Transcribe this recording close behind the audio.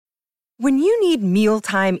When you need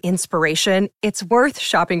mealtime inspiration, it's worth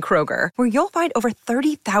shopping Kroger, where you'll find over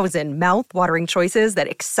 30,000 mouth-watering choices that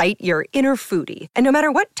excite your inner foodie. And no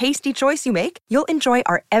matter what tasty choice you make, you'll enjoy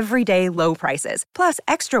our everyday low prices, plus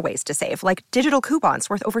extra ways to save, like digital coupons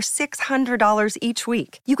worth over $600 each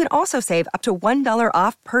week. You can also save up to $1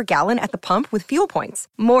 off per gallon at the pump with fuel points.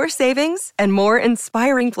 More savings and more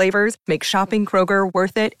inspiring flavors make shopping Kroger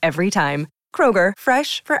worth it every time. Kroger,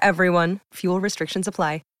 fresh for everyone. Fuel restrictions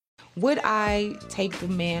apply. Would I take the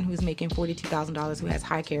man who's making $42,000, who has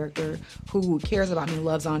high character, who cares about me,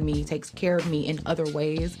 loves on me, takes care of me in other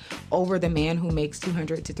ways, over the man who makes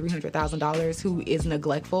 $200,000 to $300,000, who is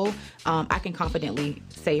neglectful? I can confidently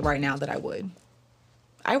say right now that I would.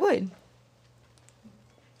 I would.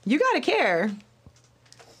 You gotta care.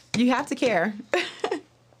 You have to care.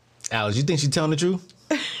 Alex, you think she's telling the truth?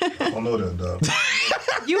 I don't know that, dog.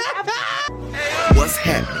 You have to. What's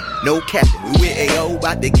happening? No capping. We with AO,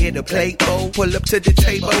 about to get a plate. Oh, pull up to the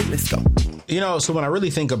table. Let's go. You know, so when I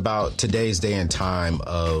really think about today's day and time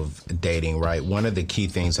of dating, right, one of the key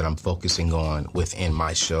things that I'm focusing on within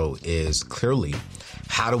my show is clearly,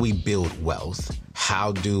 how do we build wealth?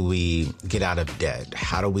 How do we get out of debt?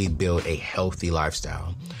 How do we build a healthy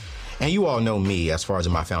lifestyle? And you all know me as far as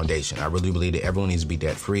my foundation. I really believe that everyone needs to be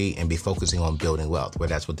debt-free and be focusing on building wealth,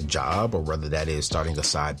 whether that's with the job or whether that is starting a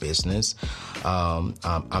side business.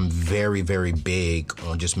 I'm very, very big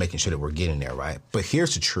on just making sure that we're getting there, right? But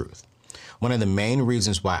here's the truth. One of the main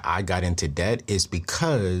reasons why I got into debt is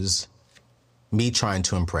because me trying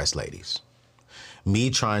to impress ladies.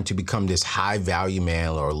 Me trying to become this high value man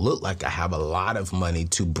or look like I have a lot of money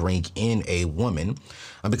to bring in a woman,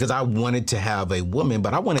 because I wanted to have a woman,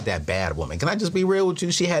 but I wanted that bad woman. Can I just be real with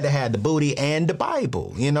you? She had to have the booty and the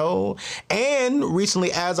Bible, you know? And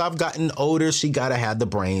recently, as I've gotten older, she got to have the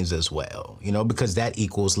brains as well, you know, because that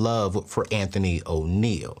equals love for Anthony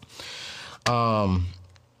O'Neill.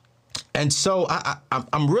 And so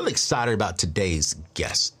I'm really excited about today's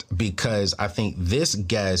guest, because I think this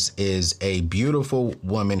guest is a beautiful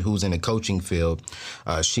woman who's in the coaching field.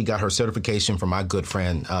 She got her certification from my good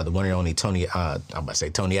friend, the one and only Tony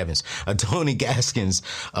Gaskins.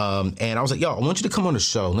 And I was like, yo, I want you to come on the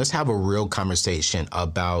show. Let's have a real conversation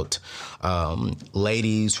about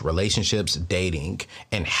ladies, relationships, dating,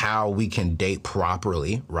 and how we can date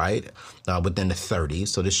properly, right? Within the 30s.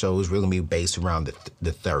 So this show is really going to be based around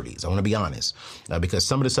the 30s. I want to be honest, because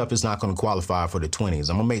some of the stuff is not going to qualify for the 20s.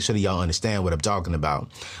 I'm going to make sure that y'all understand what I'm talking about.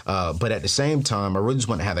 But at the same time, I really just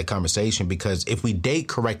want to have that conversation, because if we date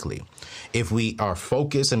correctly, if we are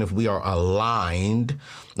focused and if we are aligned,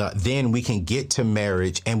 then we can get to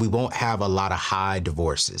marriage and we won't have a lot of high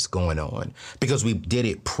divorces going on, because we did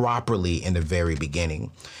it properly in the very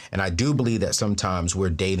beginning. And I do believe that sometimes we're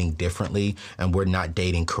dating differently and we're not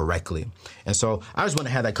dating correctly. And so I just want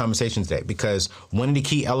to have that conversation today, because one of the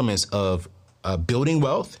key elements of building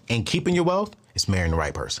wealth and keeping your wealth is marrying the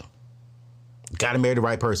right person. Got to marry the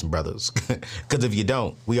right person, brothers. Because if you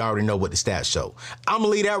don't, we already know what the stats show. I'm going to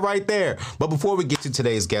leave that right there. But before we get to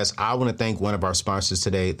today's guest, I want to thank one of our sponsors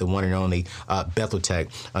today, the one and only Bethel Tech.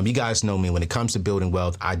 You guys know me. When it comes to building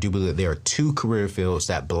wealth, I do believe that there are two career fields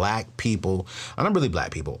that black people, and I'm really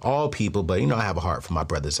black people, all people, but, you know, I have a heart for my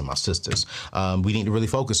brothers and my sisters. We need to really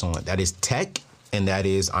focus on. That is tech. And that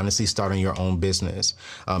is honestly starting your own business.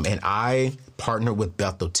 And I partner with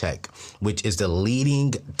Bethel Tech, which is the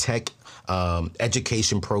leading tech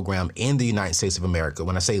education program in the United States of America.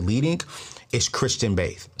 When I say leading, it's Christian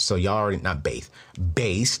based. So y'all already, not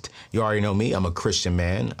based. You already know me. I'm a Christian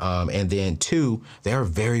man. And then 2, they are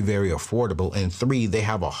very, very affordable. And 3, they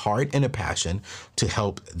have a heart and a passion to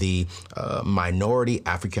help the minority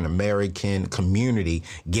African-American community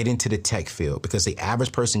get into the tech field, because the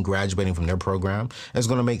average person graduating from their program is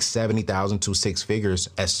going to make $70,000 to 6 figures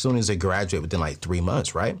as soon as they graduate within like 3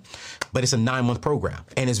 months, right? But it's a 9-month program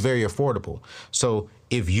and it's very affordable. So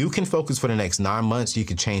if you can focus for the next 9 months, you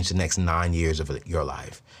can change the next 9 years of your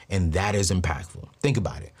life. And that is impactful. Think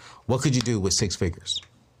about it. What could you do with 6 figures?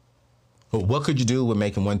 What could you do with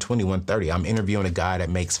making 120, 130? I'm interviewing a guy that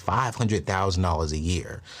makes $500,000 a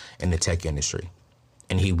year in the tech industry.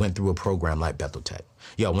 And he went through a program like Bethel Tech.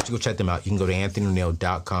 Yo, once you go check them out, you can go to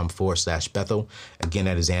anthonyoneal.com/Bethel. Again,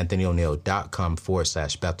 that is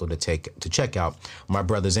anthonyoneal.com/Bethel to check out my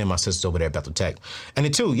brothers and my sisters over there at Bethel Tech. And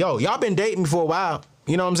then 2, y'all been dating me for a while.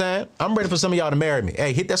 You know what I'm saying? I'm ready for some of y'all to marry me.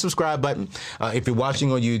 Hey, hit that subscribe button. If you're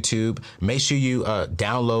watching on YouTube, make sure you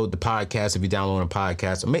download the podcast. If you're downloading a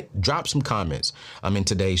podcast, drop some comments in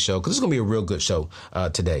today's show, because it's going to be a real good show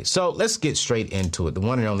today. So let's get straight into it. The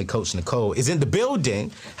one and only Coach Nicole is in the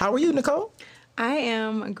building. How are you, Nicole? I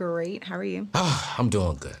am great. How are you? I'm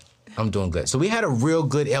doing good. I'm doing good. So we had a real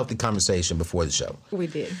good, healthy conversation before the show. We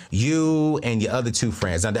did. You and your other two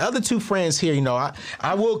friends. Now, the other two friends here,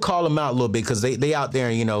 I will call them out a little bit because they out there,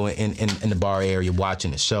 in the bar area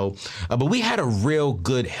watching the show. But we had a real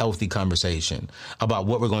good, healthy conversation about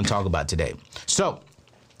what we're going to talk about today. So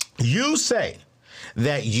you say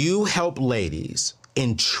that you help ladies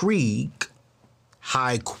intrigue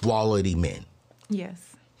high-quality men.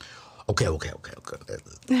 Yes. Okay.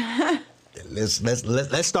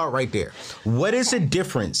 Let's start right there. What is the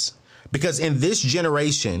difference? Because in this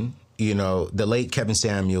generation, the late Kevin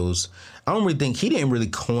Samuels, I don't really think he didn't really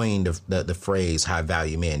coin the phrase high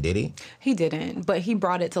value men, did he? He didn't, but he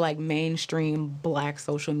brought it to like mainstream Black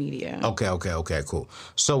social media. Okay, cool.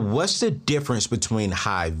 So what's the difference between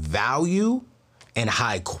high value and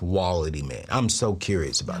high quality men? I'm so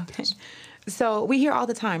curious about this. So we hear all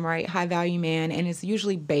the time, right? High value man, and it's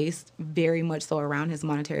usually based very much so around his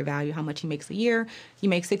monetary value, how much he makes a year. You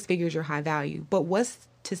make 6 figures, you're high value. But what's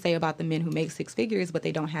to say about the men who make 6 figures, but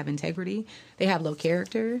they don't have integrity? They have low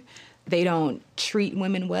character. They don't treat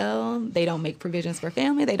women well. They don't make provisions for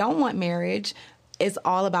family. They don't want marriage. It's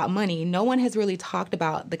all about money. No one has really talked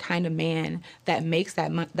about the kind of man that makes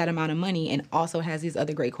that amount of money and also has these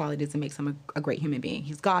other great qualities that makes him a great human being.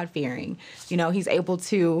 He's God-fearing. He's able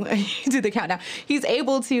to do the countdown. He's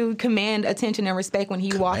able to command attention and respect when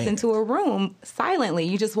he walks into a room silently.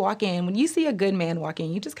 You just walk in. When you see a good man walk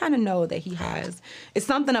in, you just kind of know that it's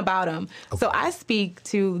something about him. Okay. So I speak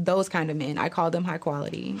to those kind of men. I call them high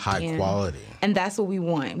quality. High quality. And that's what we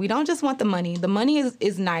want. We don't just want the money. The money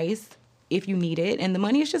is nice if you need it, and the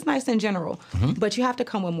money is just nice in general. Mm-hmm. But you have to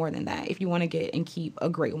come with more than that if you want to get and keep a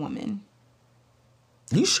great woman.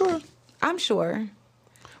 You sure? I'm sure.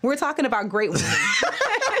 We're talking about great women.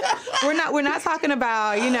 We're not talking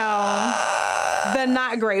about, the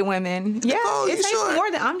not great women. Yeah, it takes more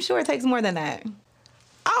than, I'm sure it takes more than that.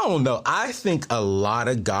 I don't know. I think a lot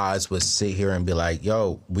of guys would sit here and be like,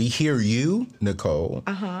 yo, we hear you, Nicole,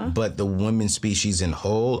 but the women species in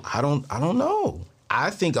whole, I don't know. I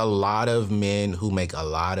think a lot of men who make a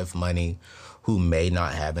lot of money, who may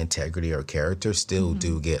not have integrity or character, still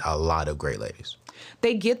do get a lot of great ladies.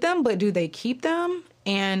 They get them, but do they keep them?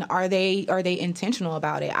 And are they intentional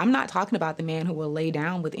about it? I'm not talking about the man who will lay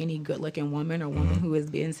down with any good-looking woman or woman who has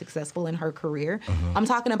been successful in her career. I'm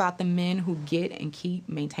talking about the men who get and keep,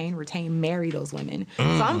 maintain, retain, marry those women. So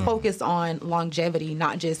I'm focused on longevity,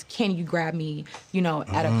 not just can you grab me,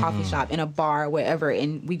 at a coffee shop, in a bar, wherever,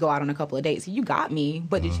 and we go out on a couple of dates. You got me,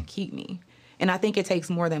 but did you keep me? And I think it takes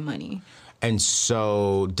more than money. And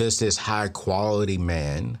so does this high-quality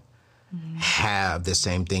man have the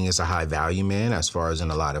same thing as a high-value man as far as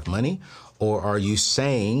in a lot of money? Or are you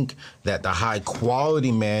saying that the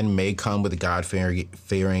high-quality man may come with a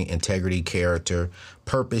God-fearing, integrity, character,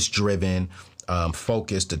 purpose-driven,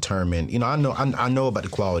 focused, determined? I know about the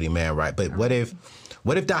quality man, right? But what if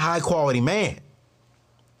the high-quality man?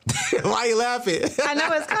 Why are you laughing? I know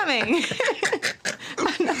it's coming.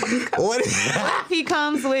 What if he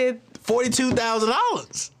comes with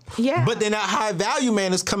 $42,000? Yeah. But then that high value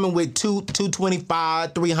man is coming with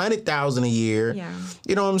 $225,000, $300,000 a year. Yeah.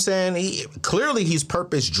 You know what I'm saying? Clearly he's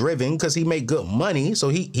purpose driven because he make good money, so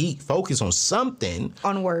he focused on something.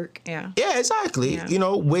 On work, yeah. Yeah, exactly.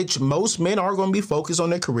 Yeah. Which most men are going to be focused on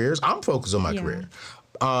their careers. I'm focused on my career.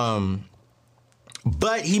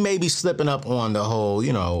 But he may be slipping up on the whole,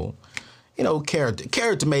 character.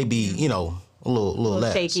 Character may be, a little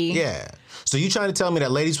less shaky. Yeah. So you trying to tell me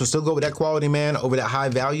that ladies would still go with that quality man over that high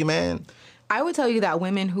value man? I would tell you that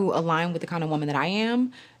women who align with the kind of woman that I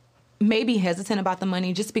am may be hesitant about the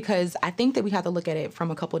money just because I think that we have to look at it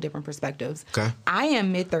from a couple of different perspectives. Okay. I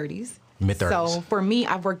am mid-30s. So for me,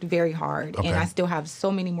 I've worked very hard and I still have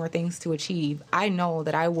so many more things to achieve. I know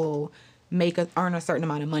that I will earn a certain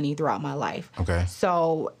amount of money throughout my life. Okay.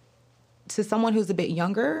 So to someone who's a bit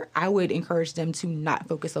younger, I would encourage them to not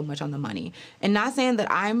focus so much on the money. And not saying that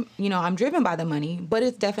I'm driven by the money, but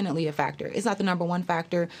it's definitely a factor. It's not the number one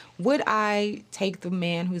factor. Would I take the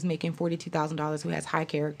man who's making $42,000, who has high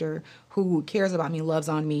character, who cares about me, loves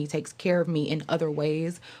on me, takes care of me in other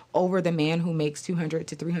ways, over the man who makes $200,000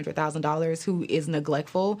 to $300,000, who is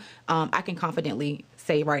neglectful? I can confidently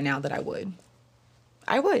say right now that I would.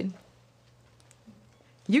 I would.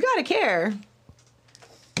 You gotta care.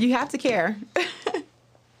 You have to care.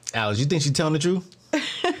 Alex, you think she's telling the truth?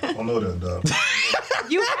 I don't know that, dog.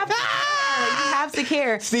 You have to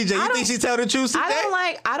care. CJ, you think she's telling the truth today?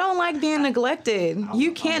 I don't like being neglected.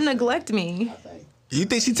 You can't neglect me. You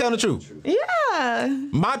think she's telling the truth? Yeah.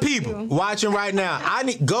 My people watching right now, I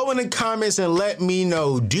need go in the comments and let me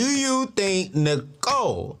know. Do you think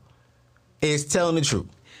Nicole is telling the truth?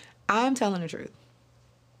 I'm telling the truth.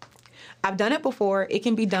 I've done it before. It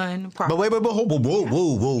can be done But properly. wait,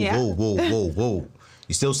 whoa, Yeah. whoa.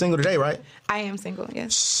 You still single today, right? I am single,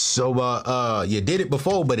 yes. So you did it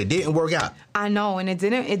before, but it didn't work out I know, and it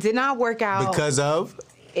did not work out. because of.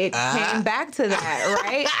 It came back to that,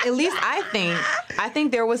 right? At least I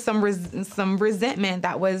think there was some resentment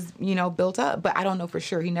that was, built up, but I don't know for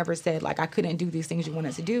sure. He never said like I couldn't do these things you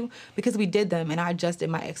wanted to do, because we did them, and I adjusted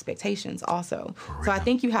my expectations also. So I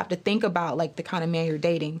think you have to think about like the kind of man you're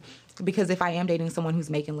dating, because if I am dating someone who's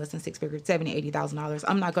making less than six figures, $70,000-$80,000,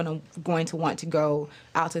 I'm not going to want to go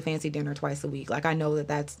out to fancy dinner twice a week. Like I know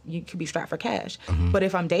that you could be strapped for cash. But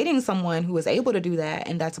if I'm dating someone who is able to do that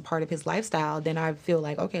and that's a part of his lifestyle, then I feel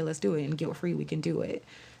like, okay, let's do it, and guilt free we can do it.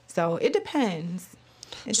 So it depends.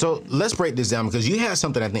 So let's break this down, because you had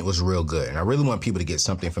something I think was real good, and I really want people to get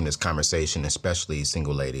something from this conversation, especially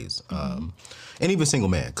single ladies, and even single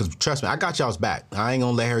men. Because trust me, I got y'all's back. I ain't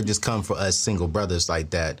gonna let her just come for us single brothers like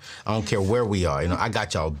that. I don't care where we are. I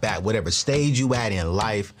got y'all back. Whatever stage you at in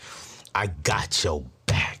life, I got your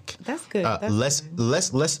back. That's good. Let's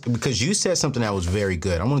because you said something that was very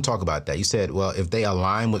good. I want to talk about that. You said, well, if they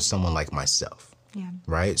align with someone like myself,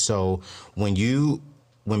 right? So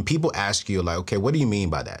when people ask you, like, okay, what do you mean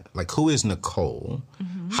by that? Like, who is Nicole?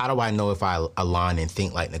 How do I know if I align and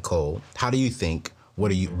think like Nicole? How do you think?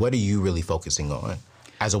 What are you really focusing on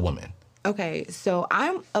as a woman? Okay, so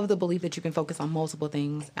I'm of the belief that you can focus on multiple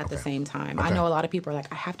things at the same time. I know a lot of people are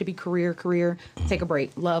like, I have to be career, take a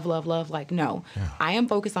break, love. Like, no. I am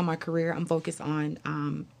focused on my career. I'm focused on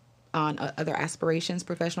other aspirations,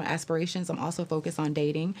 professional aspirations. I'm also focused on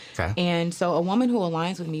dating. Okay. And so a woman who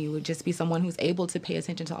aligns with me would just be someone who's able to pay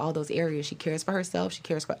attention to all those areas. She cares for herself. She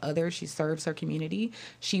cares for others. She serves her community.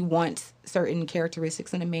 She wants certain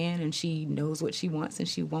characteristics in a man, and she knows what she wants, and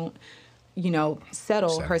she won't,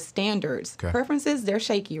 settle her standards. Okay. Preferences, they're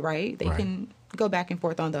shaky, right? They can go back and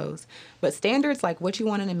forth on those. But standards, like what you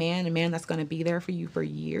want in a man that's going to be there for you for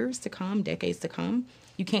years to come, decades to come,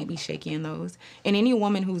 you can't be shaky in those. And any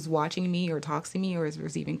woman who's watching me or talks to me or is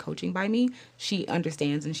receiving coaching by me, she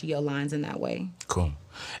understands and she aligns in that way. Cool.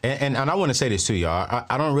 And I want to say this too, y'all.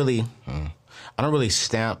 I don't really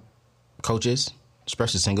stamp coaches,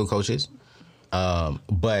 especially single coaches.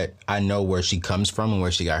 But I know where she comes from and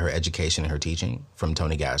where she got her education and her teaching from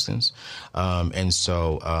Tony Gaskins. And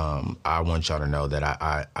so I want y'all to know that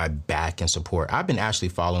I back and support. I've been actually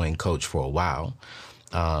following Coach for a while.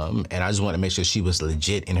 And I just want to make sure she was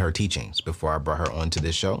legit in her teachings before I brought her onto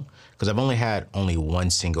this show. Because I've only had one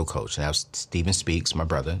single coach, and that was Stephen Speaks, my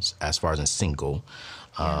brother, as far as a single.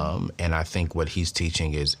 And I think what he's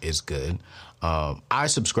teaching is good. I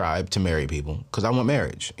subscribe to married people because I want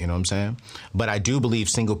marriage, you know what I'm saying? But I do believe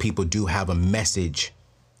single people do have a message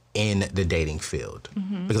in the dating field.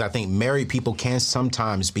 Because I think married people can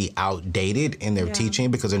sometimes be outdated in their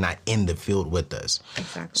teaching because they're not in the field with us.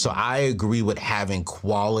 Exactly. So I agree with having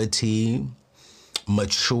quality,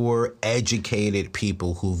 mature, educated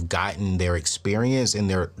people who've gotten their experience and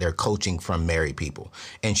their coaching from married people.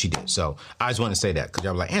 And she did. So I just want to say that because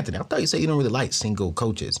y'all were like, Anthony, I thought you said you don't really like single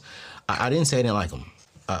coaches. I didn't say I didn't like them,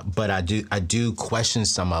 but I do question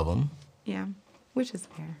some of them. Yeah, which is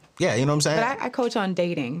fair. Yeah, you know what I'm saying? But I coach on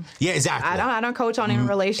dating. Yeah, exactly. I don't coach on any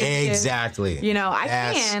relationship. Exactly.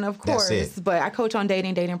 I can, of course, that's it. but I coach on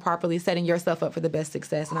dating properly, setting yourself up for the best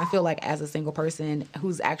success. And I feel like as a single person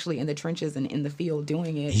who's actually in the trenches and in the field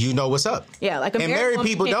doing it, You know what's up. yeah, like a And married married woman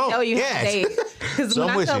people can't don't. tell you how Yes. to date. Because So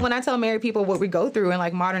I'm with you. when I tell married people what we go through in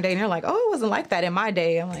like modern dating, they're like, "Oh, it wasn't like that in my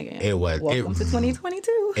day." I'm like, It was. Welcome to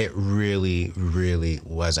 2022. It really, really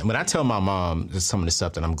wasn't. When I tell my mom some of the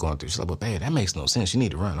stuff that I'm going through, she's like, well, babe, that makes no sense. You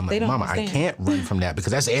need to run. I'm They like, don't Mama, I understand. can't run from that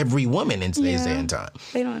because that's every woman in today's day Yeah. and time.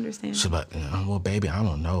 They don't understand. She's like, well, baby, I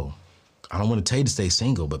don't know. I don't want to tell you to stay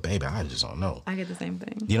single, but baby, I just don't know. I get the same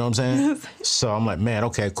thing. You know what I'm saying? So I'm like, man,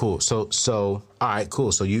 okay, cool. So all right,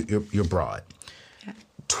 cool. So you're broad.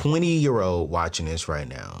 20-year-old watching this right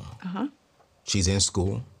now. She's in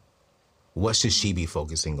school. What should she be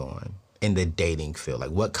focusing on in the dating field?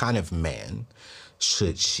 Like, what kind of man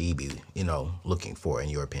should she be, looking for, in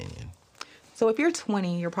your opinion? So if you're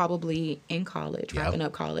 20, you're probably in college, Yep. wrapping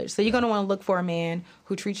up college. So you're going to want to look for a man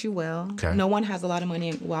who treats you well. Okay. No one has a lot of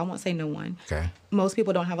money. Well, I won't say no one. Okay. Most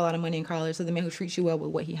people don't have a lot of money in college. So the man who treats you well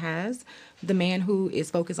with what he has, the man who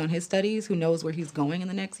is focused on his studies, who knows where he's going in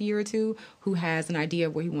the next year or two, who has an idea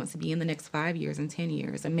of where he wants to be in the next 5 years and 10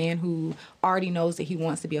 years, a man who already knows that he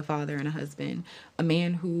wants to be a father and a husband, a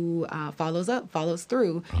man who follows up, follows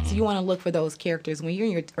through. So you want to look for those characters. When you're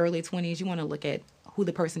in your early 20s, you want to look at who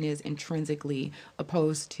the person is intrinsically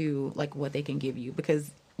opposed to like what they can give you, because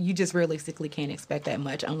you just realistically can't expect that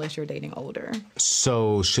much unless you're dating older.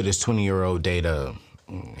 So should this 20-year-old date a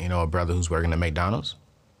You know, a brother who's working at McDonald's?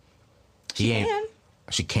 She can.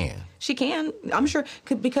 She can. She can. I'm sure,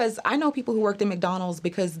 because I know people who worked at McDonald's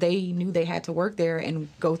because they knew they had to work there and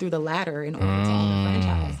go through the ladder in order to own a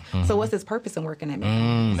franchise. So what's his purpose in working at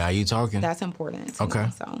McDonald's? Now you talking. That's important. Okay.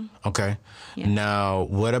 Okay. Yeah. Now,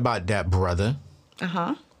 what about that brother?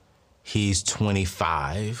 Uh-huh. He's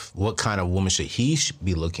 25. What kind of woman should he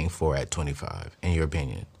be looking for at 25, in your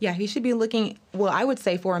opinion? Yeah, he should be looking, well, I would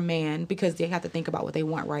say for a man, because they have to think about what they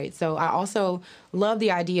want, right? So I also love the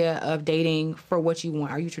idea of dating for what you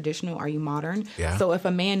want. Are you traditional? Are you modern? Yeah. So if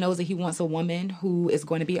a man knows that he wants a woman who is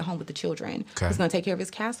going to be at home with the children, who's going to take care of his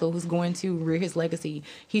castle, who's going to rear his legacy,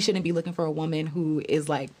 he shouldn't be looking for a woman who is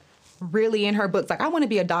like really in her books, like, I want to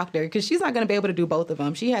be a doctor, because she's not going to be able to do both of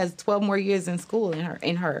them. She has 12 more years in school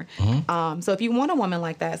in her. So if you want a woman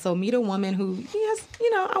like that, so meet a woman who, yes,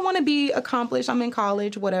 I want to be accomplished. I'm in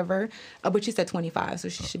college, whatever. But she said 25, so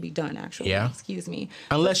she should be done, actually. Yeah. Excuse me.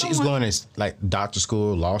 Unless she's going to, like, doctor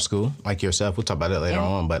school, law school, like yourself. We'll talk about that later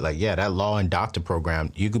on. But, like, yeah, that law and doctor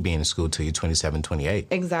program, you could be in school till you're 27, 28.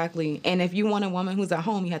 Exactly. And if you want a woman who's at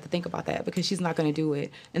home, you have to think about that, because she's not going to do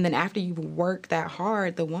it. And then after you work that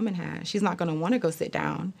hard, the woman has, she's not going to want to go sit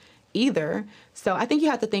down either. So I think you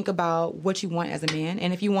have to think about what you want as a man.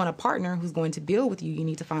 And if you want a partner who's going to build with you, you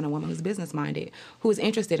need to find a woman who's business-minded, who is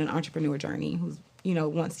interested in an entrepreneur journey, who's,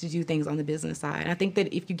 wants to do things on the business side. I think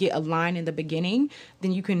that if you get aligned in the beginning,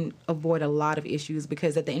 then you can avoid a lot of issues,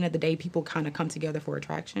 because at the end of the day, people kind of come together for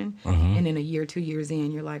attraction. And then a year, 2 years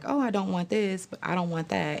in, you're like, oh, I don't want this, but I don't want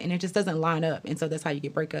that. And it just doesn't line up. And so that's how you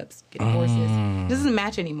get breakups, get divorces. It doesn't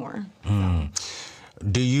match anymore. So.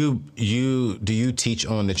 Do you teach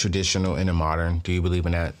on the traditional and the modern? Do you believe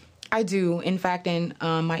in that? I do. In fact, in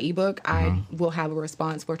my ebook, I will have a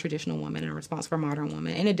response for traditional woman and a response for modern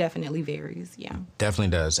woman, and it definitely varies. Yeah,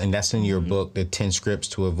 definitely does. And that's in your book, the 10 scripts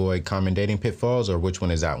to avoid common dating pitfalls, or which one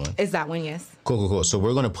is that one? It's that one, yes. Cool. So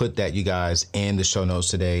we're going to put that, you guys, in the show notes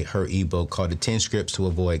today. Her ebook called the 10 scripts to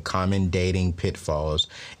avoid common dating pitfalls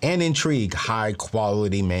and intrigue high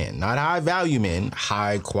quality men, not high value men,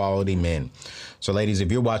 high quality men. So, ladies,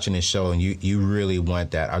 if you're watching this show and you really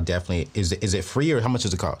want that, I'll definitely, is it free, or how much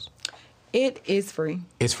does it cost? It is free.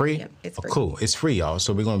 It's free? Yep, it's free. Cool. It's free, y'all.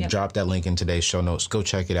 So we're going to drop that link in today's show notes. Go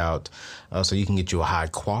check it out so you can get you a high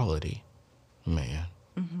quality man,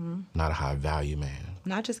 not a high value man.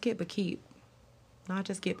 Not just get, but keep. Not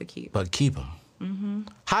just get, but keep. But keep them.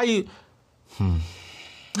 How you...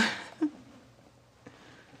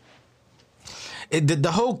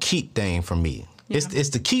 The whole keep thing for me. Yeah. It's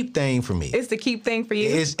the keep thing for me. It's the keep thing for you?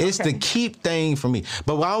 It's the keep thing for me.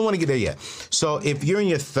 But I don't want to get there yet. So if you're in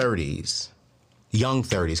your 30s, young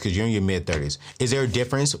 30s, because you're in your mid-30s, is there a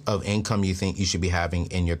difference of income you think you should be having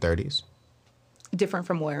in your 30s? Different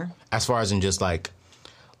from where? As far as in just like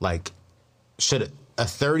should a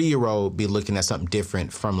 30-year-old be looking at something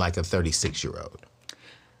different from like a 36-year-old?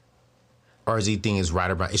 Or is he thinking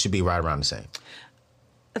it should be right around the same?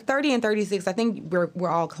 30 and 36, I think we're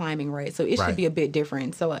all climbing, right? So it should be a bit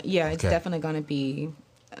different. So it's definitely going to be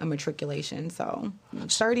a matriculation. So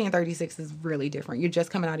 30 and 36 is really different. You're just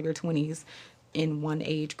coming out of your 20s in one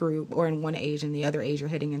age group, or in one age, and the other age you're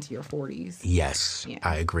heading into your 40s. Yes, yeah.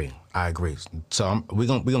 I agree. So we're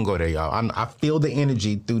gonna go there, y'all. I feel the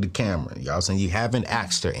energy through the camera, y'all. So you haven't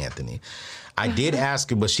asked her, Anthony. I did ask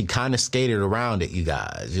her, but she kind of skated around it, you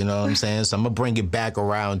guys. You know what I'm saying? So I'm going to bring it back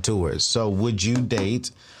around to her. So would you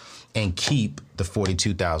date and keep the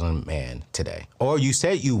 $42,000 man today? Or you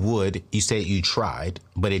said you would. You said you tried,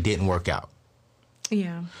 but it didn't work out.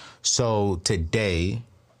 Yeah. So today,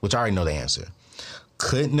 which I already know the answer,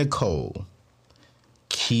 could Nicole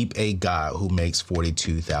keep a guy who makes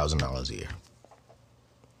 $42,000 a year?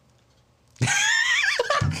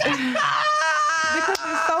 Because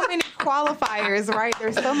there's so many qualifiers, right?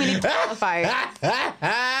 There's so many qualifiers.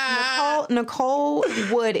 Nicole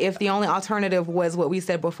would, if the only alternative was what we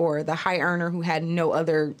said before, the high earner who had no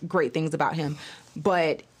other great things about him.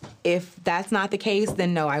 But if that's not the case,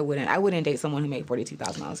 then no, I wouldn't. I wouldn't date someone who made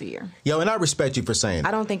 $42,000 a year. Yo, and I respect you for saying that.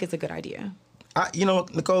 I don't think it's a good idea.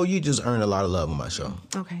 Nicole, you just earned a lot of love on my show.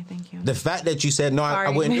 Okay, thank you. The fact that you said, no, I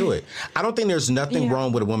wouldn't do it. I don't think there's nothing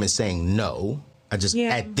wrong with a woman saying no.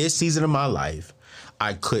 At this season of my life,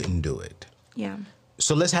 I couldn't do it. Yeah.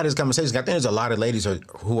 So let's have this conversation. I think there's a lot of ladies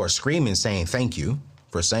who are screaming saying thank you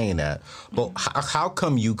for saying that. But how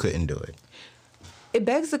come you couldn't do it? It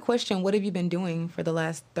begs the question, what have you been doing for the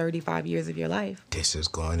last 35 years of your life? This is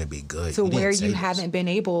going to be good. So where you haven't been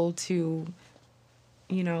able to,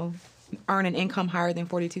 earn an income higher than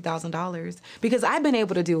 $42,000 because I've been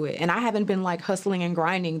able to do it and I haven't been like hustling and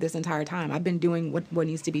grinding this entire time. I've been doing what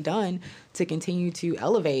needs to be done to continue to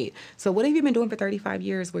elevate. So what have you been doing for 35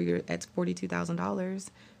 years where you're at $42,000?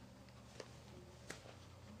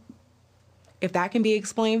 If that can be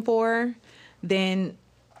explained for, then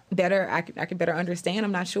I could better understand.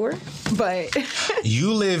 I'm not sure, but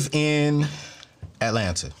you live in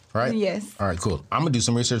Atlanta, right? Yes. All right, cool. I'm gonna do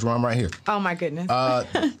some research while I'm right here. Oh my goodness.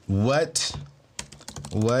 What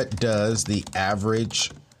does the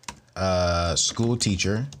average school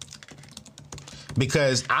teacher?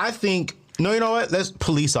 Because I think you know what?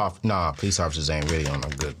 Police officers ain't really on a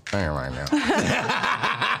good thing right now.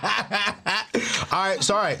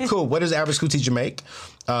 All right, cool. What does the average school teacher make?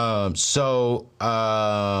 I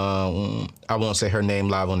won't say her name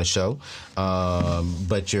live on the show,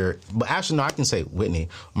 but actually, no, I can say Whitney.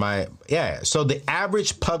 So the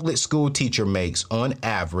average public school teacher makes, on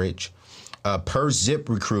average, per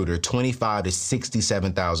ZipRecruiter, $25,000 to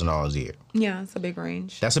 $67,000 a year. Yeah, it's a big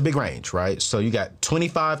range. That's a big range, right? So you got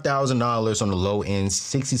 $25,000 on the low end,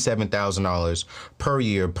 $67,000 per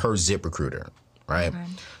year per ZipRecruiter, right? Okay.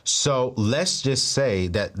 So let's just say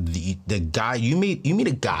that the guy you meet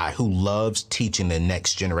a guy who loves teaching the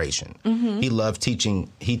next generation. Mm-hmm. He loved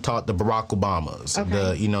teaching. He taught the Barack Obamas,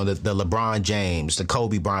 the LeBron James, the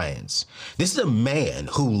Kobe Bryants. This is a man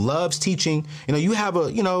who loves teaching. You have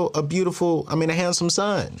a handsome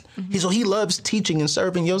son. Mm-hmm. So he loves teaching and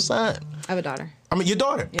serving your son. I have a daughter. Your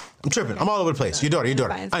daughter. Yeah. I'm tripping. I'm all over the place. Your daughter.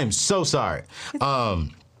 I am so sorry.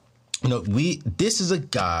 This is a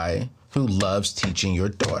guy who loves teaching your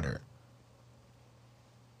daughter.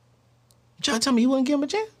 You trying to tell me you wouldn't give him a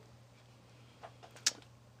chance?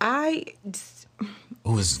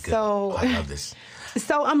 Ooh, this is good. So, I love this.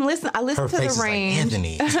 So I listen Her to face the range. Is like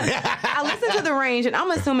Anthony. I listen to the range, and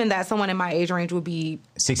I'm assuming that someone in my age range would be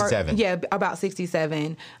 67. About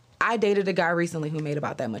 67. I dated a guy recently who made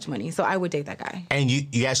about that much money, so I would date that guy. And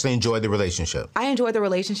you actually enjoyed the relationship? I enjoyed the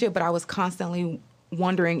relationship, but I was constantly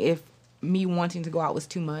wondering if me wanting to go out was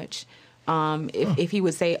too much. If he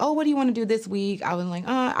would say, "Oh, what do you want to do this week?" I was like,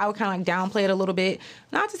 I would kind of like downplay it a little bit.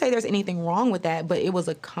 Not to say there's anything wrong with that, but it was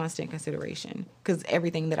a constant consideration because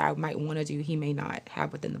everything that I might want to do, he may not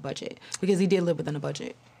have within the budget because he did live within a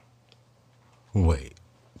budget. Wait.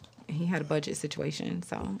 He had a budget situation,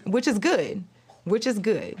 which is good.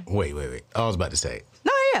 Wait. I was about to say.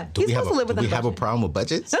 No, yeah. He's supposed to live within a budget. Do we have a problem with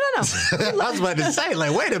budgets? No. I was about to say,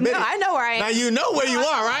 like, wait a minute. No, I know where I am. Now you know where you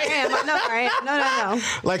are, right? I know where I am. No.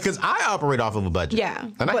 Like, because I operate off of a budget. Yeah.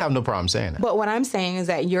 And I have no problem saying that. But what I'm saying is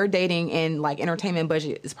that your dating and, like, entertainment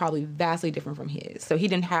budget is probably vastly different from his. So he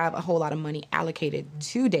didn't have a whole lot of money allocated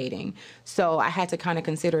to dating. So I had to kind of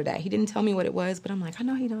consider that. He didn't tell me what it was, but I'm like, I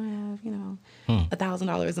know he don't have,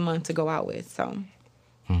 $1,000 a month to go out with. So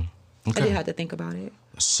I did have to think about it.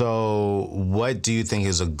 So what do you think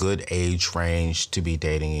is a good age range to be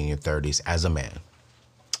dating in your 30s as a man?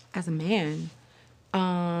 As a man?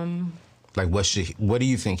 Like, what do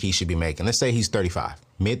you think he should be making? Let's say he's 35,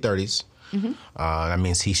 mid-30s. Mm-hmm. That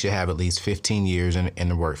means he should have at least 15 years in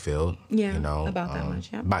the work field. Yeah, about that much,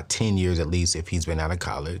 yeah. About 10 years at least if he's been out of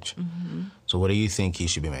college. Mm-hmm. So what do you think he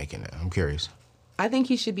should be making? I'm curious. I think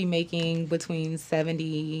he should be making between at least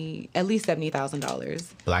 $70,000.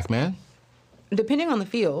 Black man? Depending on the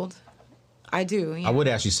field, I do. Yeah. I would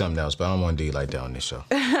ask you something else, but I don't want to do you like that on this show.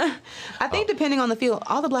 I think depending on the field,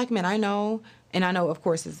 all the black men I know, and I know, of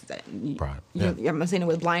course, I'm saying it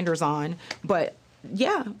with blinders on, but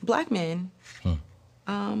yeah, black men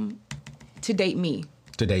to date me.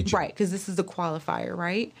 To date you. Right, because this is a qualifier,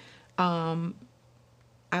 right? I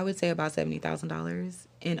would say about $70,000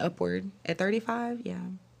 and upward. At 35, yeah.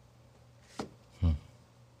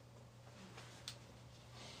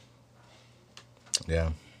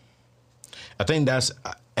 Yeah. I think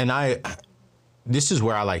this is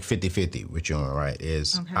where I like 50-50 with you, right?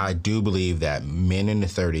 I do believe that men in the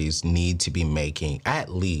 30s need to be making at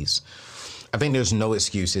least, I think there's no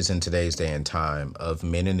excuses in today's day and time of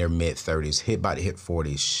men in their mid-30s, hit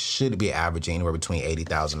 40s, should be averaging anywhere between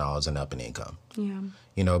 $80,000 and up in income. Yeah.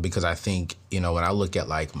 Because I think, when I look at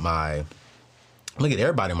look at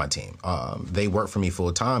everybody on my team. They work for me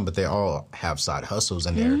full time, but they all have side hustles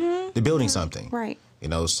and they're building something. Right.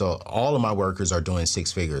 So all of my workers are doing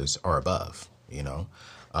 6 figures or above, and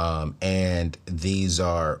I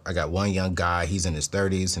got one young guy, he's in his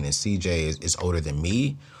 30s, and his CJ is older than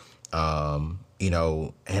me. And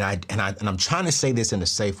I'm trying to say this in a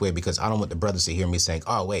safe way because I don't want the brothers to hear me saying,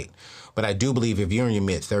 oh, wait. But I do believe if you're in your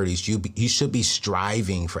mid-30s, you should be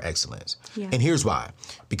striving for excellence. Yeah. And here's why.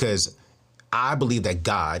 Because I believe that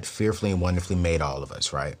God fearfully and wonderfully made all of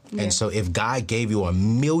us, right? Yeah. And so if God gave you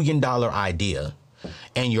 $1 million idea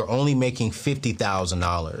and you're only making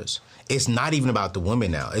 $50,000, it's not even about the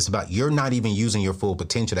woman now. It's about you're not even using your full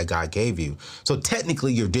potential that God gave you. So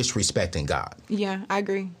technically, you're disrespecting God. Yeah, I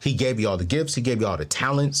agree. He gave you all the gifts. He gave you all the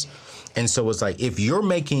talents. And so it's like if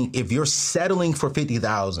you're settling for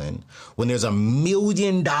 50,000 when there's $1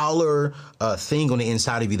 million thing on the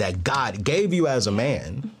inside of you that God gave you as a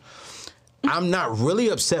man, I'm not really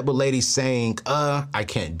upset with ladies saying, I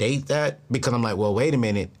can't date that, because I'm like, well, wait a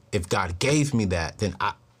minute. If God gave me that, then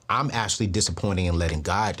I'm actually disappointing and letting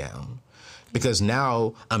God down. Because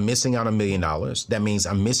now I'm missing out on $1 million. That means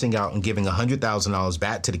I'm missing out on giving $100,000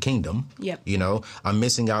 back to the kingdom. Yep. You know, I'm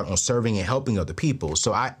missing out on serving and helping other people.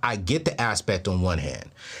 So I get the aspect on one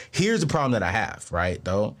hand. Here's the problem that I have, right,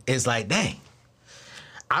 though. It's like, dang,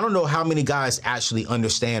 I don't know how many guys actually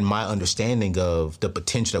understand my understanding of the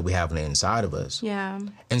potential that we have on the inside of us. Yeah.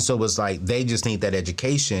 And so it's like they just need that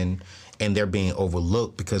education, and they're being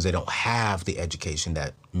overlooked because they don't have the education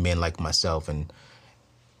that men like myself and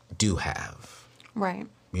do have. Right.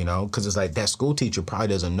 You know, because it's like that school teacher probably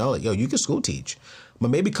doesn't know it. Yo, you can school teach, but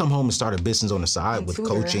maybe come home and start a business on the side And with tutor.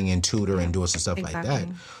 coaching and tutor and doing some stuff like that.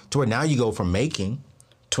 Exactly. To where now you go from making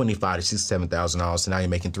 $25,000 to $67,000 to now you're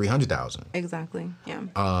making $300,000. Exactly. Yeah.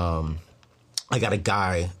 I got a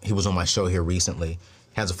guy. He was on my show here recently.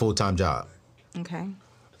 Has a full-time job. Okay.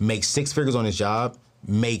 Makes 6 figures on his job.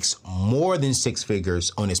 Makes more than 6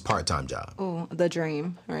 figures on his part-time job. Oh, the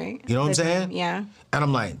dream, right? You know what I'm The saying? dream, yeah. And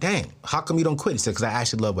I'm like, dang, how come you don't quit? He said, because I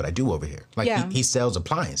actually love what I do over here. Like, Yeah. he sells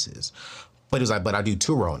appliances. But he was like, but I do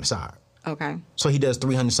tour on the side. Okay. So he does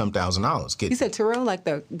 $300,000. You said Turo, like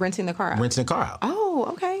the renting the car out? Renting a car out. Oh,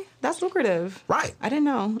 okay. That's lucrative. Right. I didn't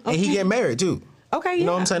know. Okay. And he get married, too. Okay, You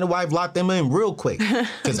know what yeah. I'm saying? The wife locked him in real quick.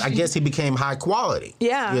 Because I guess he became high quality.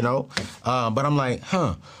 Yeah. You know? But I'm like,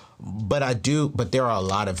 But there are a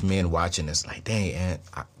lot of men watching this like, dang, Aunt,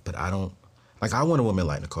 I want a woman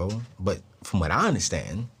like Nicole. But from what I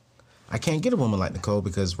understand, I can't get a woman like Nicole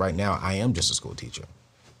because right now I am just a school teacher.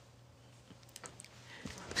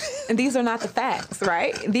 And these are not the facts,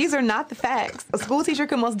 right? These are not the facts. A school teacher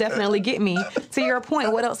could most definitely get me. To your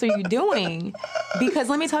point, what else are you doing? Because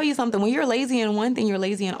let me tell you something. When you're lazy in one thing, you're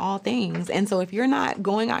lazy in all things. And so if you're not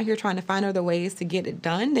going out here trying to find other ways to get it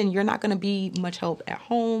done, then you're not going to be much help at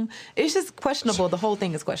home. It's just questionable. The whole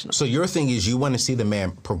thing is questionable. So your thing is you want to see the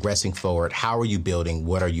man progressing forward. How are you building?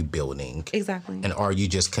 What are you building? Exactly. And are you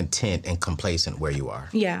just content and complacent where you are?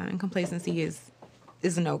 Yeah, and complacency is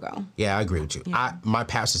a no-go. Yeah, I agree with you. Yeah. My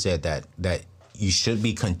pastor said that you should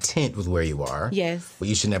be content with where you are. Yes. But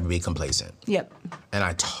you should never be complacent. Yep. And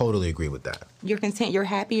I totally agree with that. You're content, you're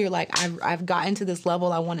happy, you're like, I've gotten to this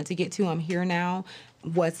level I wanted to get to, I'm here now,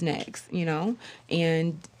 what's next, you know?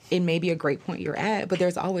 And it may be a great point you're at, but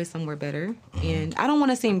there's always somewhere better. Mm-hmm. And I don't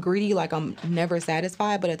want to seem greedy, like I'm never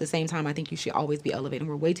satisfied, but at the same time, I think you should always be elevating.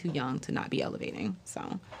 We're way too young to not be elevating.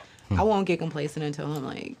 So I won't get complacent until I'm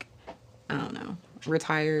like, I don't know,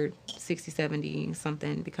 retired, 60, 70,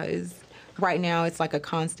 something, because right now it's like a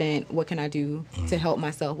constant, what can I do to help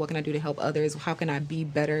myself? What can I do to help others? How can I be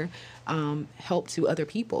better, help to other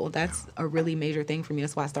people? That's a really major thing for me.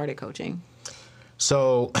 That's why I started coaching.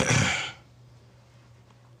 So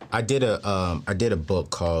I did a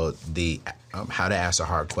book called the How to Answer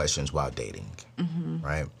Hard Questions While Dating,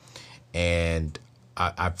 right? And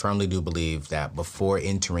I firmly do believe that before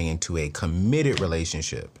entering into a committed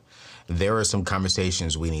relationship, there are some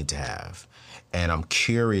conversations we need to have. And I'm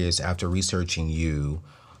curious, after researching you,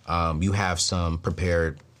 you have some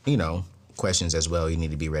prepared, questions as well you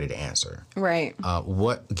need to be ready to answer. Right.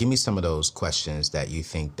 Give me some of those questions that you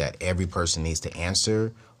think that every person needs to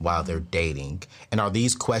answer while they're dating. And are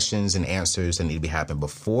these questions and answers that need to be happening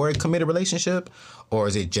before a committed relationship, or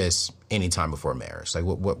is it just any time before marriage? Like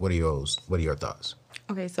what are your thoughts?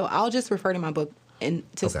 Okay, so I'll just refer to my book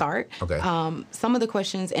to start. Okay. Some of the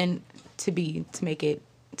questions, and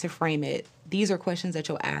to frame it, these are questions that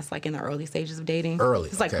you'll ask like in the early stages of dating.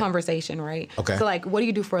 It's like conversation, right? Okay. So like, what do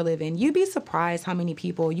you do for a living? You'd be surprised how many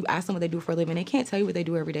people, you ask them what they do for a living, they can't tell you what they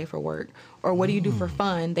do every day for work. Or what do you do for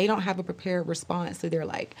fun? They don't have a prepared response. So they're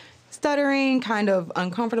like stuttering, kind of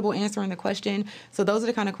uncomfortable answering the question. So those are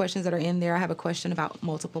the kind of questions that are in there. I have a question about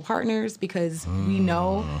multiple partners because we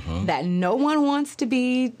know that no one wants to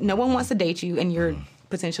date you and you're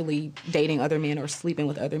potentially dating other men or sleeping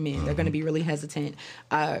with other men. They're going to be really hesitant.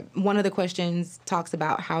 One of the questions talks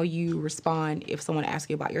about how you respond if someone asks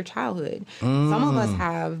you about your childhood. Some of us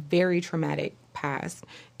have very traumatic past,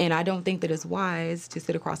 and I don't think that it's wise to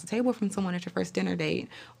sit across the table from someone at your first dinner date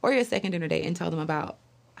or your second dinner date and tell them about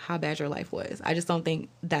how bad your life was. I just don't think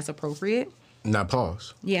that's appropriate. Now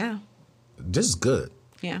pause. Yeah. This is good.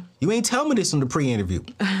 Yeah. You ain't tell me this in the pre-interview.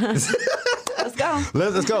 Let's go.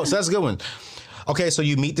 Let's go. So that's a good one. Okay, so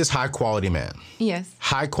you meet this high quality man. Yes.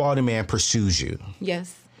 High quality man pursues you.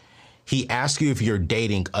 Yes. He asks you if you're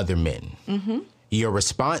dating other men. Mm-hmm. Your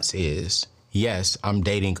response is, yes, I'm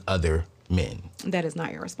dating other men. That is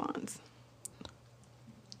not your response.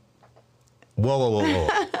 Whoa.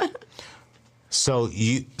 So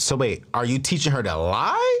wait, are you teaching her to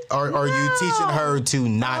lie? Or are you teaching her to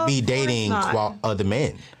not be dating other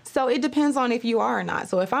men? So it depends on if you are or not.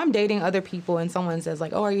 So if I'm dating other people and someone says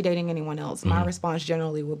like, oh, are you dating anyone else? My response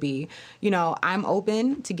generally will be, I'm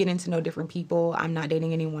open to getting to know different people. I'm not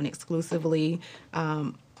dating anyone exclusively,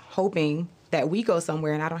 hoping that we go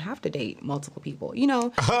somewhere and I don't have to date multiple people,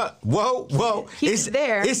 Whoa. It's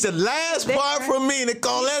there. It's the last part for me,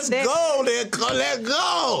 Nicole. Let's go, Nicole. Let's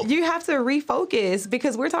go. You have to refocus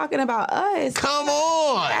because we're talking about us. Come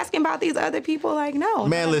on. Asking about these other people, like, no.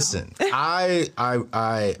 Man, no. listen,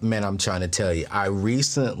 I'm trying to tell you, I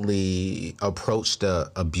recently approached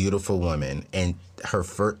a beautiful woman and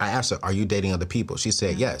I asked her, are you dating other people? She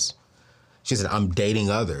said, yes. She said, I'm dating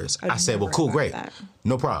others. I said, well, cool, great. That.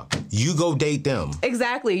 No problem. You go date them.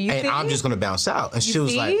 Exactly. I'm just going to bounce out. And she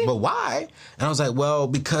was like, but why? And I was like, well,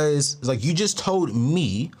 because like you just told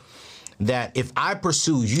me that if I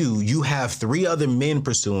pursue you, you have 3 other men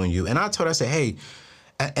pursuing you. And I told her, I said, hey,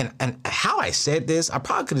 and how I said this, I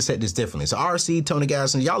probably could have said this differently. So RC, Tony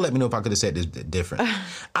Garrison, y'all let me know if I could have said this different.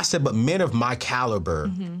 I said, but men of my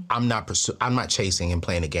caliber, I'm not chasing and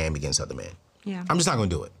playing a game against other men. Yeah. I'm just not going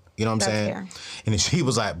to do it. You know what I'm saying? Fair. And then she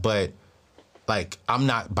was like, but like, I'm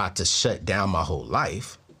not about to shut down my whole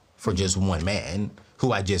life for just one man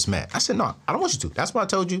who I just met. I said, no, I don't want you to. That's why I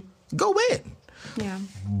told you, go in. Yeah.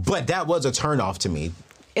 But that was a turnoff to me.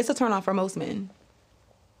 It's a turnoff for most men.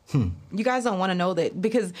 You guys don't want to know that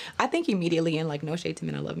because I think immediately, and like no shade to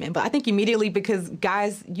men, I love men, but I think immediately because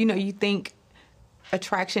guys, you think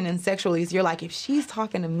attraction and sexually, you're like, if she's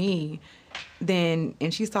talking to me, then,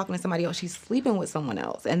 and she's talking to somebody else, she's sleeping with someone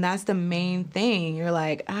else. And that's the main thing. You're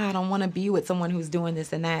like, I don't want to be with someone who's doing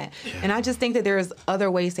this and that. Yeah. And I just think that there's other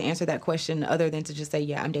ways to answer that question other than to just say,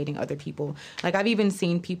 yeah, I'm dating other people. Like I've even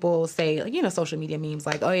seen people say, like, social media memes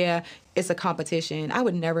like, oh yeah, it's a competition. I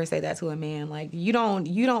would never say that to a man. Like you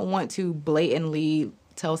don't want to blatantly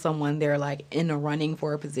tell someone they're like in the running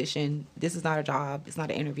for a position. This is not a job. It's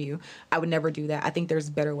not an interview. I would never do that. I think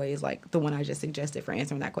there's better ways like the one I just suggested for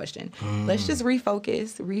answering that question. Let's just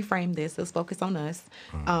refocus, reframe this. Let's focus on us.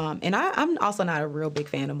 And I'm also not a real big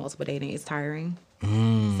fan of multiple dating. It's tiring.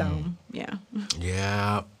 So, yeah.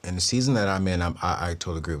 Yeah. And the season that I'm in, I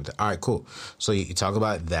totally agree with that. All right, cool. So you talk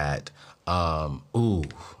about that. And you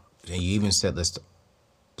even said, let's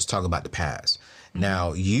talk about the past.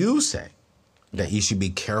 Now, you say that you should be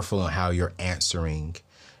careful on how you're answering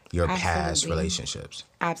your past relationships.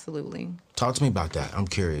 Absolutely. Talk to me about that. I'm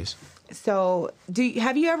curious. So,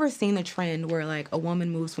 have you ever seen the trend where like a woman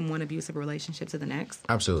moves from one abusive relationship to the next?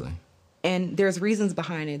 Absolutely. And there's reasons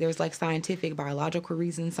behind it. There's like scientific, biological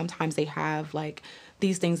reasons. Sometimes they have like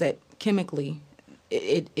these things that chemically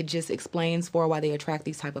it just explains for why they attract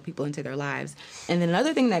these type of people into their lives. And then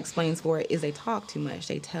another thing that explains for it is they talk too much.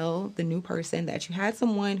 They tell the new person that you had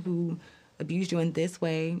someone who abused you in this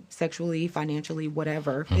way, sexually, financially,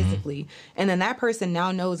 whatever, physically. And then that person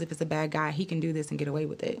now knows if it's a bad guy, he can do this and get away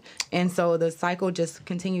with it. And so the cycle just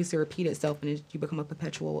continues to repeat itself and you become a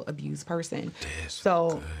perpetual abused person.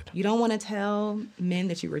 You don't want to tell men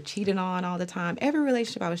that you were cheated on all the time. Every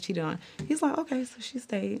relationship I was cheated on, he's like, okay, so she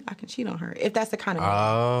stayed. I can cheat on her. If that's the kind of man.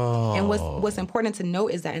 Oh. And what's important to note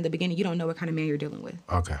is that in the beginning, you don't know what kind of man you're dealing with.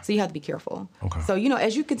 Okay. So you have to be careful. Okay. So,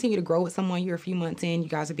 as you continue to grow with someone, you're a few months in, you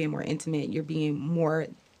guys are being more intimate, you're being more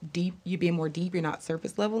deep, you're not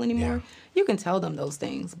surface level anymore. Yeah. You can tell them those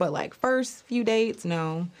things. But like first few dates,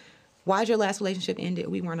 no. Why'd your last relationship ended?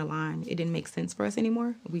 We weren't aligned. It didn't make sense for us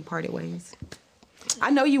anymore. We parted ways. I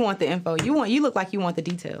know you want the info. You look like you want the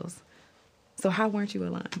details. So how weren't you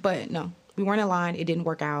aligned? But no, we weren't aligned. It didn't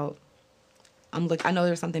work out. I know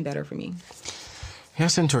there's something better for me.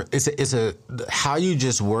 That's interesting. It's how you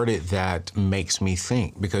just worded that makes me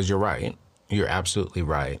think, because you're right. You're absolutely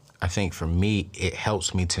right. I think for me, it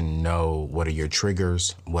helps me to know what are your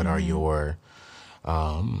triggers, what are your,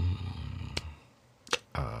 what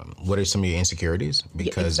are some of your insecurities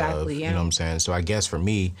because of, you know what I'm saying? So I guess for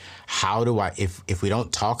me, how do I, if we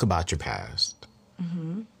don't talk about your past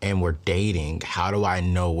and we're dating, how do I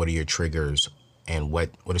know what are your triggers and what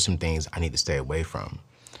are some things I need to stay away from?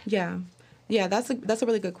 Yeah. Yeah, that's a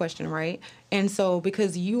really good question, right? And so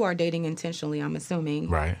because you are dating intentionally, I'm assuming,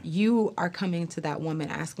 Right. you are coming to that woman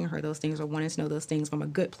asking her those things or wanting to know those things from a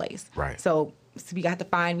good place. Right. So we have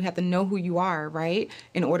to know who you are, right?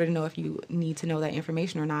 In order to know if you need to know that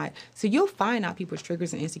information or not. So you'll find out people's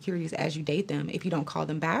triggers and insecurities as you date them. If you don't call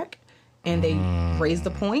them back and they raise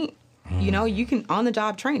the point, you can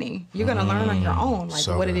on-the-job training. You're going to learn on your own, like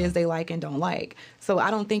So what it good. is they like and don't like. So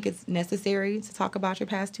I don't think it's necessary to talk about your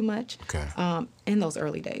past too much Okay. in those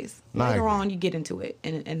early days. No, I Later agree. on, you get into it,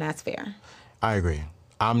 and that's fair. I agree.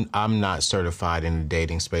 I'm not certified in the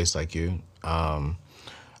dating space like you. I'm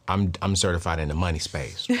certified in the money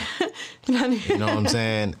space. You know what I'm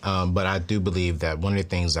saying? But I do believe that one of the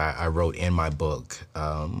things I wrote in my book,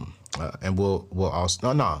 and we'll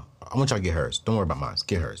also no, I want y'all to get hers. Don't worry about mine.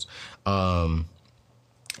 Get hers.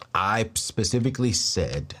 I specifically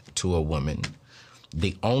said to a woman,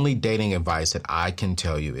 the only dating advice that I can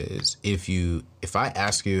tell you is if I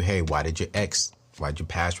ask you, hey, why'd your past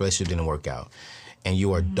relationship didn't work out, and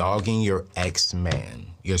you are dogging your ex-man,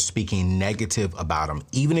 you're speaking negative about him,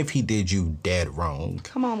 even if he did you dead wrong.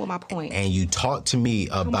 Come on with my point. And you talk to me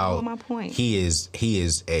about with my point. he is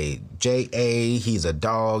a JA, he's a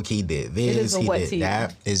dog, he did this, is a he what did to you.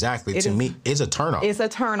 that. Exactly. It to is- me, it's a turnoff. It's a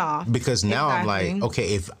turnoff. Because now I'm Exactly. like,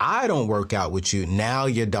 okay, if I don't work out with you, now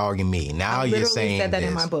you're dogging me. Now I you're literally saying said that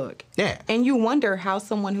in this. my book. Yeah. And you wonder how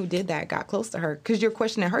someone who did that got close to her because you're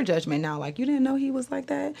questioning her judgment now. Like, you didn't know he was like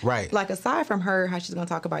that? Right. Like, aside from her, how she's going to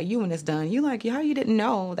talk about you when it's done, you like, how you didn't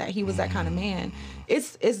know that he was that kind of man?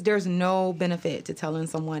 There's no benefit to telling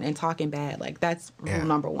someone and talking bad. Like, that's rule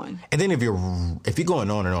number one. And then if you're going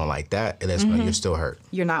on and on like that, that's when you're still hurt.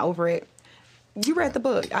 You're not over it. You read the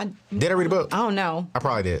book. Did I read the book? I don't know. I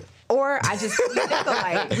probably did. Or we think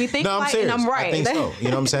alike. We think No, I'm alike, serious. and I'm right. I think so. You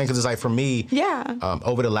know what I'm saying? Because it's like for me, Yeah.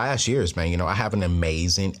 over the last years, man, I have an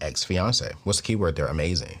amazing ex-fiance. What's the key word there?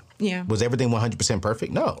 Amazing. Yeah. Was everything 100%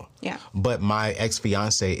 perfect? No. Yeah. But my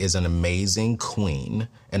ex-fiance is an amazing queen,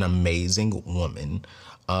 an amazing woman,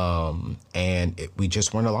 we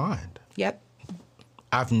just weren't aligned. Yep.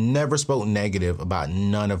 I've never spoken negative about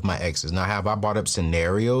none of my exes. Now, have I brought up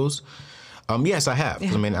scenarios? Yes, I have.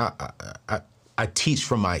 'Cause, I mean, I teach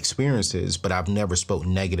from my experiences, but I've never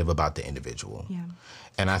spoken negative about the individual. Yeah.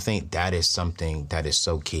 And I think that is something that is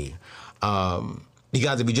so key. You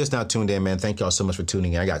guys, if you just now tuned in, man, thank y'all so much for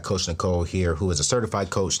tuning in. I got Coach Nicole here, who is a certified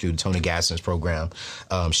coach through Tony Gadsden's program.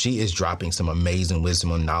 She is dropping some amazing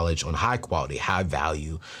wisdom and knowledge on high quality, high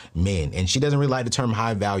value men. And she doesn't really like the term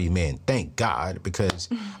high value men. Thank God, because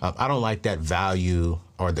I don't like that value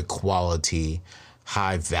or the quality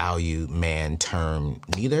high value man term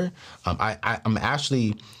neither. I'm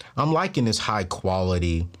liking this high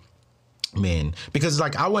quality men because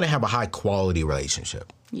like I want to have a high quality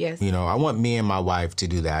relationship. Yes. I want me and my wife to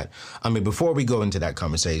do that. I mean, before we go into that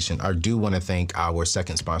conversation, I do want to thank our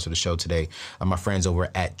second sponsor of the show today, my friends over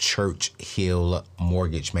at Church Hill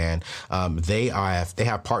Mortgage, man. They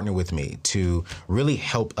have partnered with me to really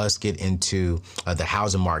help us get into the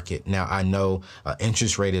housing market. Now, I know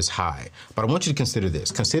interest rate is high, but I want you to consider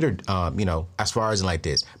this. Consider, as far as like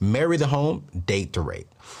this, marry the home, date the rate.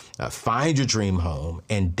 Find your dream home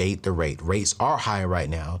and date the rate. Rates are high right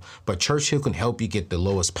now, but Church Hill can help you get the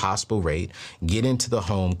lowest possible rate, get into the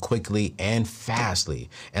home quickly and fastly.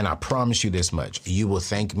 And I promise you this much, you will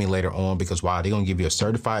thank me later on because they're going to give you a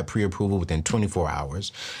certified pre-approval within 24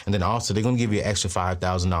 hours. And then also they're going to give you an extra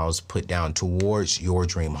 $5,000 put down towards your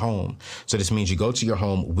dream home. So this means you go to your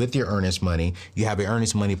home with your earnest money, you have your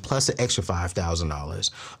earnest money plus an extra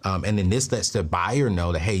 $5,000. And then this lets the buyer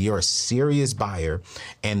know that, hey, you're a serious buyer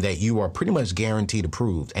and that you are pretty much guaranteed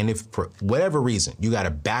approved. And if for whatever reason you got to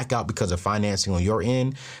back out because of financing on your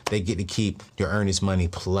end, they get to keep your earnest money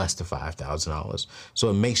plus the $5,000. So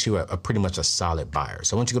it makes you a pretty much a solid buyer.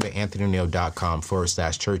 So I want you to go to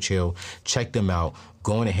anthonyoneal.com/Church-Hill. Check them out.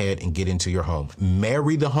 Go on ahead and get into your home.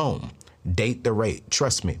 Marry the home. Date the rate.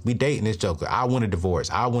 Trust me, we dating this joker. I want a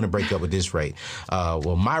divorce. I want to break up with this rate.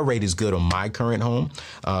 Well, my rate is good on my current home,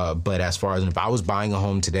 but as far as if I was buying a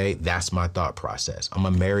home today, that's my thought process. I'm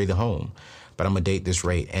gonna marry the home, but I'm gonna date this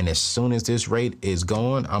rate. And as soon as this rate is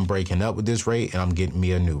gone, I'm breaking up with this rate and I'm getting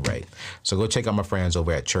me a new rate. So go check out my friends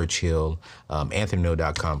over at Church Hill,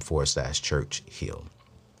 anthonyoneal.com/Church-Hill.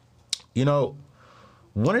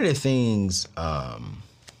 One of the things,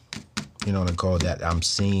 Nicole, that I'm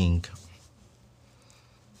seeing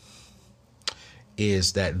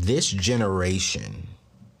is that this generation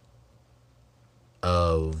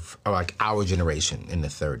our generation in the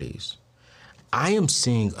 30s, I am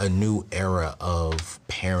seeing a new era of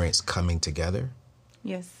parents coming together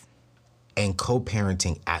Yes. and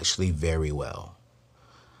co-parenting actually very well.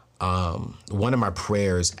 one of my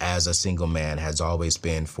prayers as a single man has always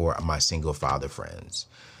been for my single father friends,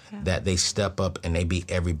 that they step up and they be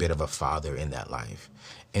every bit of a father in that life.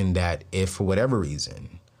 And that if for whatever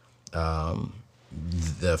reason,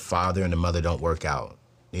 the father and the mother don't work out,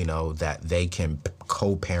 that they can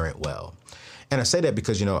co-parent well. And I say that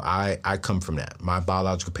because, I come from that. My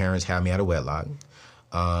biological parents had me out of wedlock.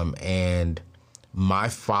 And my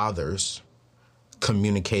fathers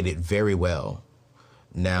communicated very well.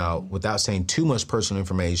 Now, without saying too much personal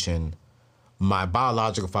information, my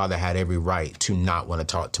biological father had every right to not want to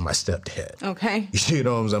talk to my stepdad. Okay. You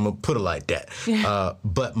know what I'm saying? I'm going to put it like that. Yeah.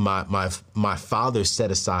 But my father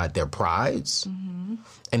set aside their prides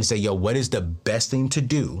and said, yo, what is the best thing to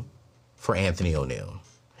do for Anthony O'Neal?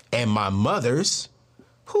 And my mother's,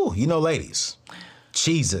 ladies,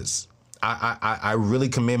 Jesus. I really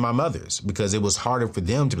commend my mothers because it was harder for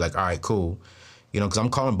them to be like, all right, cool. Because I'm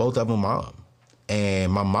calling both of them mom.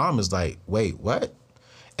 And my mom is like, wait, what?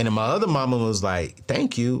 And then my other mama was like,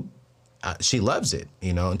 thank you. She loves it,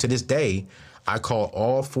 And to this day, I call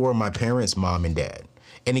all four of my parents mom and dad.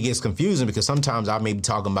 And it gets confusing because sometimes I may be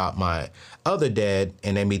talking about my other dad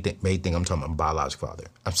and they may think I'm talking about my biological father.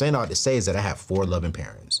 I'm saying all to say is that I have four loving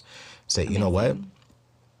parents. Say, you know what?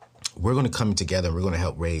 We're going to come together and we're going to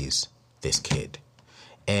help raise this kid.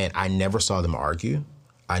 And I never saw them argue.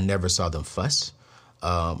 I never saw them fuss.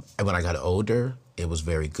 And when I got older, it was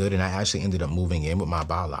very good. And I actually ended up moving in with my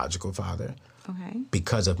biological father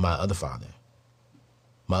because of my other father.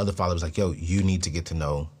 My other father was like, yo, you need to get to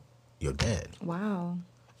know your dad. Wow.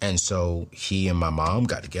 And so he and my mom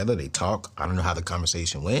got together. They talked. I don't know how the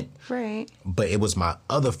conversation went. Right. But it was my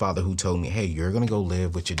other father who told me, hey, you're going to go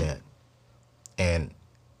live with your dad. And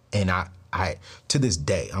I to this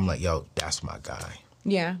day, I'm like, yo, that's my guy.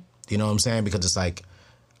 Yeah. You know what I'm saying? Because it's like,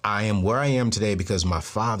 I am where I am today because my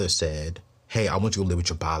father said, hey, I want you to live with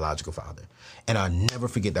your biological father. And I'll never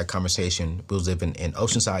forget that conversation. We was living in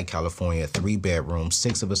Oceanside, California, 3-bedroom,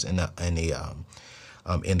 6 of us in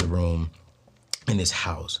the room in this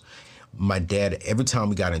house. My dad, every time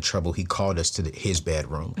we got in trouble, he called us to his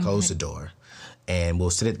bedroom, closed the door, and we'll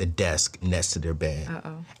sit at the desk next to their bed.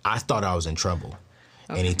 I thought I was in trouble.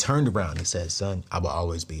 And he turned around and said, son, I will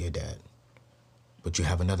always be your dad, but you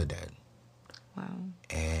have another dad. Wow.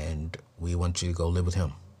 And we want you to go live with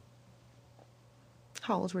him.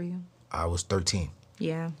 How old were you? I was 13.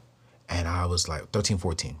 Yeah. And I was like 13,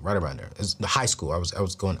 14, right around there. It was the high school. I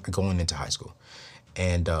was going into high school.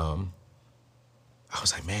 And I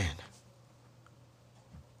was like, man.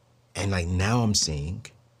 And like now I'm seeing,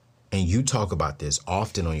 and you talk about this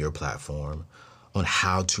often on your platform, on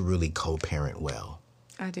how to really co-parent well.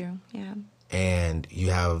 I do, yeah. And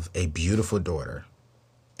you have a beautiful daughter.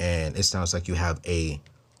 And it sounds like you have a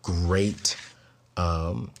great,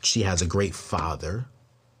 she has a great father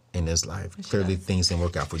in his life. Clearly things didn't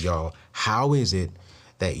work out for y'all. How is it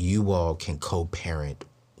that you all can co-parent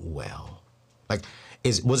well? Like,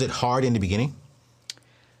 was it hard in the beginning?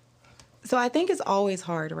 So I think it's always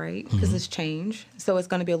hard, right? Because it's change. So it's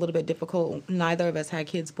going to be a little bit difficult. Neither of us had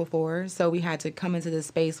kids before. So we had to come into this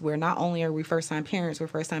space where not only are we first-time parents, we're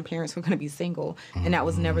going to be single. And that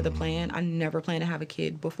was never the plan. I never planned to have a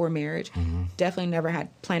kid before marriage. Definitely never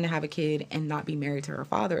had planned to have a kid and not be married to her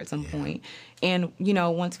father at some point. And,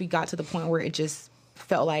 once we got to the point where it just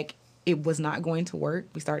felt like it was not going to work,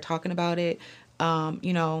 we started talking about it.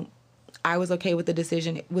 I was okay with the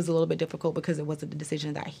decision. It was a little bit difficult because it wasn't the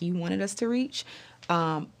decision that he wanted us to reach.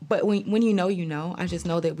 But when you know, I just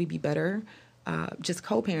know that we'd be better just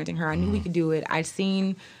co-parenting her. I knew we could do it. I'd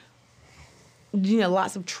seen,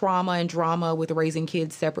 lots of trauma and drama with raising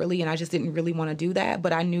kids separately, and I just didn't really want to do that.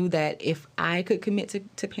 But I knew that if I could commit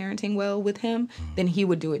to parenting well with him, then he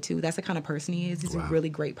would do it too. That's the kind of person he is. He's a really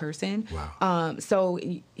great person. Wow. So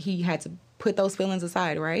he had to put those feelings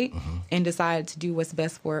aside, right? And decide to do what's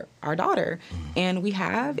best for our daughter. And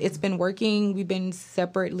it's been working. We've been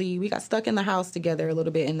separately. We got stuck in the house together a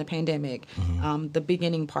little bit in the pandemic, the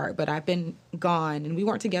beginning part, but I've been gone and we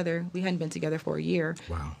weren't together. We hadn't been together for a year.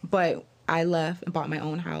 Wow. But I left and bought my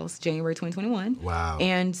own house January 2021. Wow.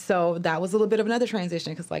 And so that was a little bit of another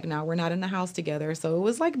transition because now we're not in the house together. So it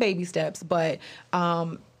was like baby steps, but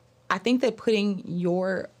I think that putting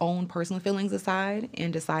your own personal feelings aside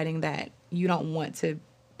and deciding that you don't want to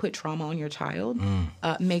put trauma on your child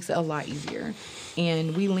makes it a lot easier.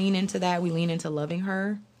 And we lean into that. We lean into loving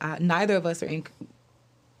her. Neither of us are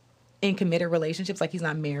in committed relationships. Like, he's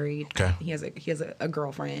not married. Okay. He has a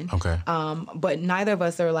girlfriend. Okay. But neither of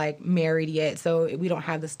us are married yet, so we don't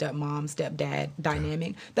have the stepmom, stepdad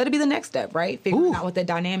dynamic. That'd be the next step, right? Figuring out what that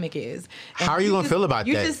dynamic is. And how are you gonna feel about that?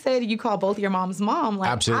 You just said you call both your moms mom.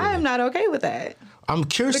 Absolutely. I am not okay with that. I'm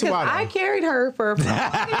curious Because about I it. carried her for 40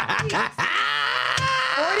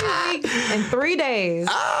 weeks and 3 days.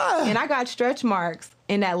 And I got stretch marks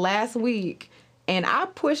in that last week. And I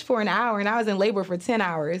pushed for an hour, and I was in labor for 10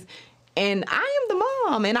 hours. And I am the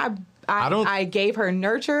mom, and I gave her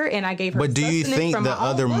nurture, and I gave her. But do you sustenance think from the my own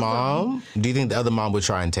other bosom. mom? Do you think the other mom would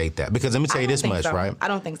try and take that? Because let me tell you this much, right? I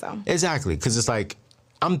don't think so. Exactly, because it's like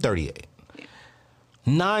I'm 38.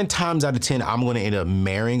 9 times out of 10, I'm going to end up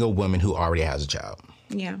marrying a woman who already has a child.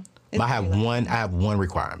 Yeah. But I have one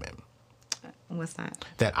requirement. What's that?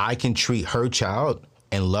 That I can treat her child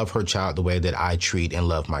and love her child the way that I treat and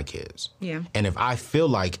love my kids. Yeah. And if I feel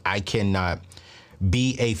like I cannot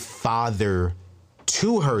be a father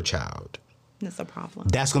to her child, That's a problem.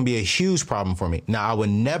 that's going to be a huge problem for me. Now, I would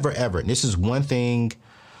never, ever, and this is one thing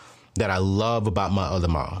that I love about my other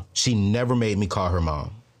mom. She never made me call her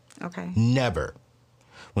mom. Okay. Never.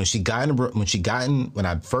 When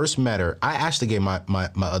I first met her, I actually gave my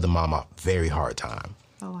other mom a very hard time.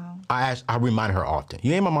 Oh, wow. I remind her often,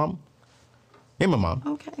 you ain't my mom. You ain't my mom.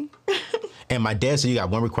 Okay. And my dad said, you got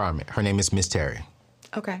one requirement. Her name is Miss Terry.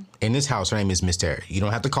 Okay. In this house, her name is Miss Terry. You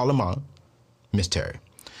don't have to call her mom, Miss Terry.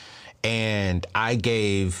 And I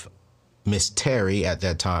gave Miss Terry at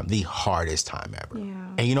that time the hardest time ever. Yeah.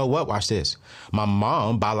 And you know what? Watch this. My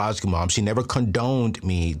mom, biological mom, she never condoned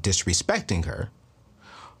me disrespecting her.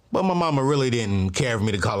 But my mama really didn't care for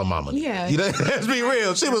me to call her mama. Yeah. You know, let's be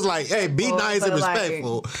real. She was like, hey, be nice and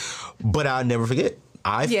respectful. But I'll never forget.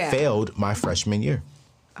 I failed my freshman year.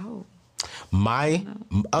 Oh. My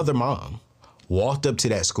other mom walked up to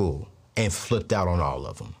that school and flipped out on all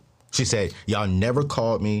of them. She said, y'all never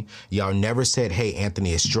called me. Y'all never said, hey,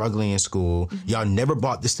 Anthony is struggling in school. Y'all never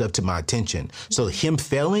brought this stuff to my attention. So him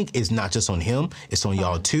failing is not just on him. It's on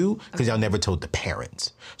y'all too, because y'all never told the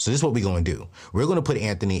parents. So this is what we're going to do. We're going to put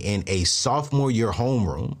Anthony in a sophomore year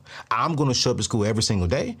homeroom. I'm going to show up at school every single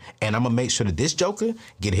day, and I'm going to make sure that this joker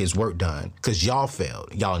get his work done, because y'all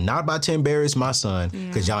failed. Y'all not about to embarrass my son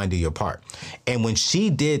because y'all didn't do your part. And when she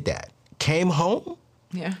did that, came home,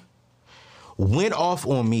 went off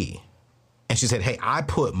on me, and she said, hey, I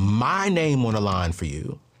put my name on the line for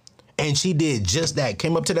you. And she did just that.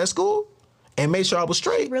 Came up to that school and made sure I was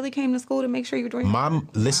straight. She really came to school to make sure you were doing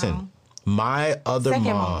my other Second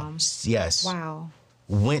mom, yes. Wow.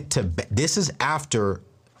 Went to bed. This is after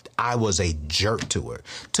I was a jerk to her,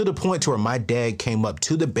 to the point to where my dad came up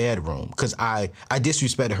to the bedroom because I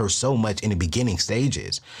disrespected her so much in the beginning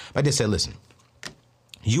stages. I just said, listen,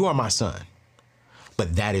 you are my son,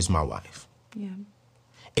 but that is my wife. Yeah.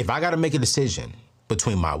 If I got to make a decision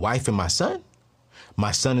between my wife and my son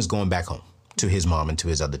is going back home to his mom and to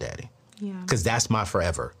his other daddy. Yeah. Because that's my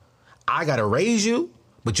forever. I got to raise you,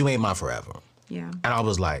 but you ain't my forever. Yeah. And I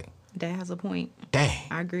was like, Dad has a point. dang.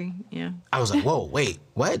 I agree. Yeah. I was like, whoa, wait,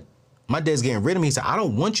 what? My dad's getting rid of me. He said, I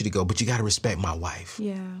don't want you to go, but you got to respect my wife.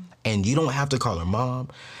 Yeah. And you don't have to call her mom.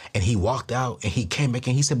 And he walked out and he came back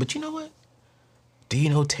and he said, but you know what? Do you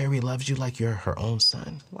know Terry loves you like you're her own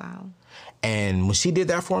son? Wow. And when she did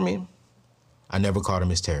that for me, I never called her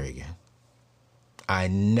Miss Terry again.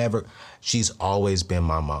 She's always been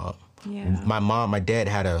my mom. Yeah. My dad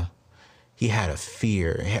had a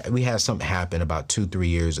fear. We had something happen about 2-3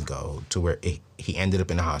 years ago to where he ended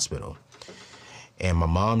up in the hospital. And my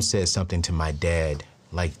mom said something to my dad,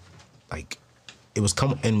 like it was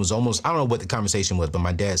almost, I don't know what the conversation was, but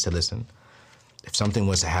my dad said, listen, if something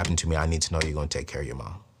was to happen to me, I need to know you're going to take care of your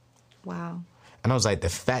mom. Wow. And I was like, the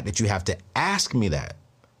fact that you have to ask me that,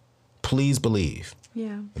 please believe.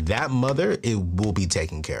 Yeah. That mother, it will be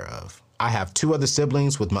taken care of. I have 2 other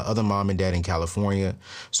siblings with my other mom and dad in California,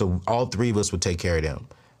 so all 3 of us would take care of them.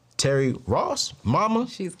 Terry Ross, mama.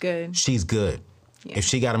 She's good. She's good. Yeah. If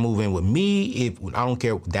she got to move in with me, I don't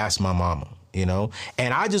care, that's my mama, you know?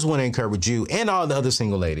 And I just want to encourage you and all the other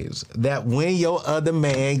single ladies that when your other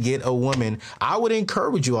man get a woman, I would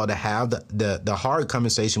encourage you all to have the hard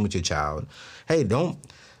conversation with your child. Hey, don't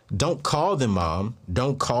call them mom.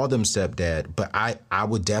 Don't call them stepdad. But I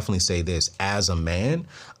would definitely say this. As a man,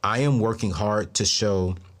 I am working hard to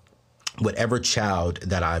show whatever child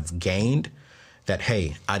that I've gained that,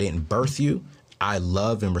 hey, I didn't birth you. I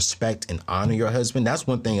love and respect and honor your husband. That's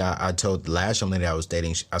one thing I told the last young lady I was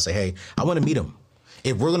dating. I say, hey, I want to meet him.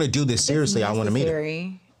 If we're going to do this seriously, I want to meet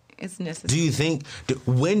him. It's necessary. Do you think,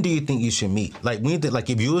 when do you think you should meet? Like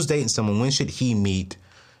if you was dating someone, when should he meet,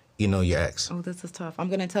 your ex? Oh, this is tough. I'm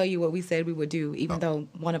going to tell you what we said we would do, even though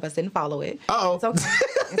one of us didn't follow it. Uh-oh. It's okay.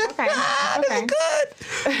 It's okay. It's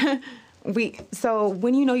okay. Good. So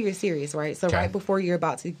when you know you're serious, right? So Okay. right before you're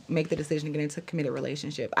about to make the decision to get into a committed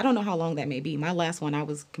relationship, I don't know how long that may be. My last one, I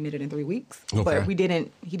was committed in 3 weeks, Okay. but he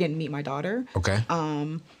didn't meet my daughter. Okay.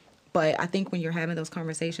 But I think when you're having those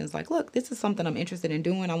conversations, like, look, this is something I'm interested in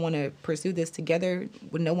doing. I want to pursue this together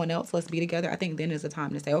with no one else. Let's be together. I think then is the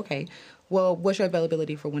time to say, okay, well, what's your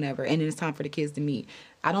availability for whenever? And then it's time for the kids to meet.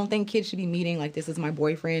 I don't think kids should be meeting like, this is my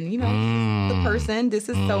boyfriend, you know, the person, this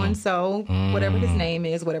is so-and-so, whatever his name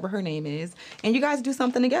is, whatever her name is. And you guys do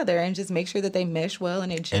something together and just make sure that they mesh well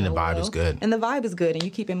and they gel And the vibe well. is good. And the vibe is good and you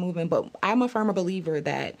keep it moving. But I'm a firm believer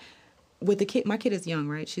that with the kid, my kid is young,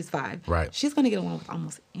 right? She's 5. Right. She's going to get along with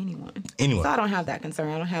almost anyone. Anyone. So I don't have that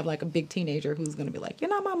concern. I don't have like a big teenager who's going to be like, you're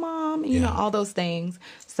not my mom, you know, all those things.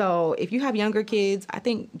 So if you have younger kids, I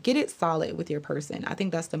think get it solid with your person. I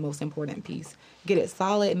think that's the most important piece. Get it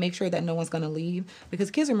solid and make sure that no one's going to leave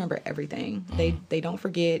because kids remember everything. They don't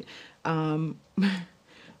forget.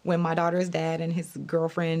 When my daughter's dad and his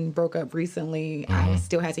girlfriend broke up recently, I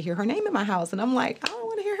still had to hear her name in my house. And I'm like, I don't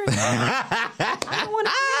want to hear her name. I don't want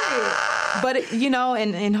to hear it. But, you know,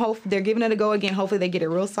 and hope they're giving it a go again. Hopefully they get it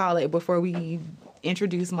real solid before we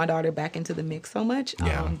introduce my daughter back into the mix so much.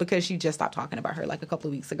 Because she just stopped talking about her like a couple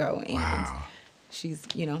of weeks ago. And she's,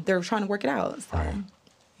 you know, they're trying to work it out. So,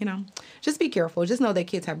 you know, just be careful. Just know that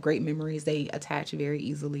kids have great memories. They attach very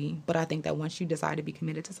easily. But I think that once you decide to be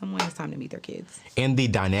committed to someone, it's time to meet their kids. In the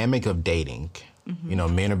dynamic of dating, you know,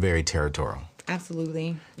 men are very territorial.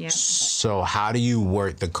 Absolutely. Yeah. So how do you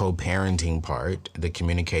work the co-parenting part, the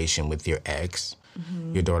communication with your ex,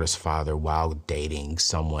 your daughter's father, while dating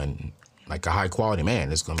someone like a high-quality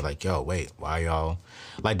man? It's going to be like, yo, wait, why y'all...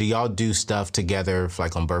 Like, do y'all do stuff together,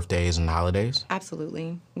 like on birthdays and holidays?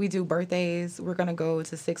 Absolutely. We do birthdays. We're going to go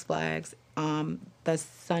to Six Flags the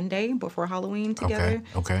Sunday before Halloween together.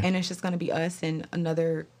 Okay. And it's just going to be us and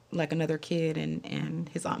another kid and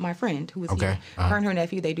his aunt, my friend, who was here. Her and her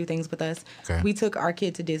nephew, they do things with us. Okay. We took our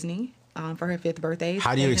kid to Disney for her 5th birthday.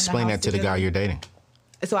 How do you explain that to the guy you're dating?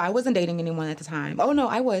 So I wasn't dating anyone at the time. Oh, no,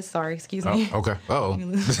 I was. Sorry. Excuse me. Oh, okay. Uh-oh.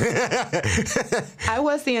 I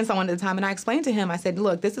was seeing someone at the time, and I explained to him, I said,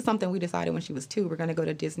 look, this is something we decided when she was 2. We're going to go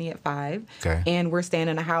to Disney at 5. Okay. And we're staying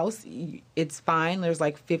in a house. It's fine. There's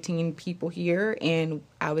like 15 people here. And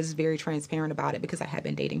I was very transparent about it because I had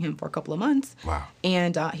been dating him for a couple of months. Wow.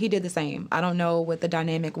 And he did the same. I don't know what the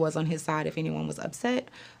dynamic was on his side, if anyone was upset.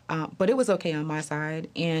 But it was okay on my side.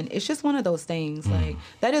 And it's just one of those things. Like,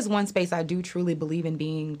 that is one space I do truly believe in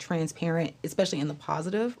being transparent, especially in the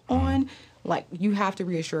positive on. Like, you have to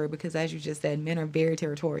reassure because, as you just said, men are very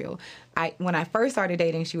territorial. When I first started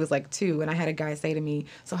dating, she was like 2, and I had a guy say to me,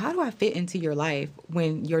 so how do I fit into your life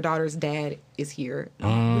when your daughter's dad is here? Would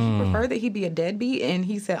you prefer that he be a deadbeat? And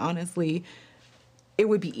he said, honestly, it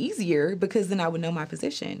would be easier because then I would know my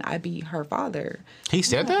position. I'd be her father. He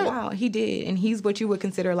said that? Wow, he did. And he's what you would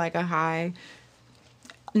consider like a high...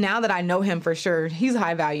 Now that I know him for sure, he's a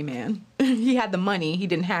high-value man. He had the money. He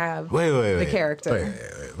didn't have the character.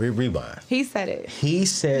 Wait. Rewind. He said it. He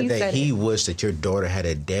said that he it. wished that your daughter had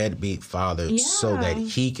a deadbeat father so that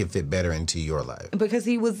he could fit better into your life. Because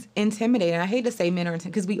he was intimidated. I hate to say men are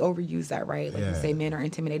intimidated because we overuse that, right? Like we say men are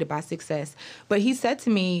intimidated by success. But he said to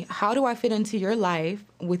me, how do I fit into your life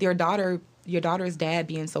with your daughter's dad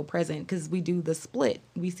being so present? Because we do the split.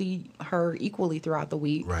 We see her equally throughout the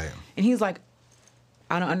week. Right. And he's like,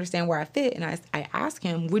 I don't understand where I fit. And I asked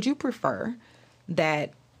him, would you prefer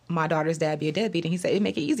that my daughter's dad be a deadbeat? And he said it'd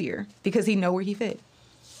make it easier because he'd know where he fit.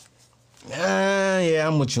 Yeah,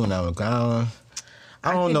 I'm with you on that one.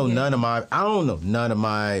 I don't know none of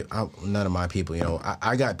my people. You know,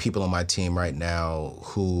 I got people on my team right now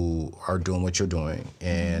who are doing what you're doing,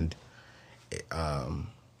 and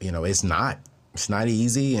you know, it's not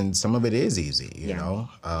easy, and some of it is easy. You know,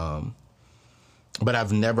 but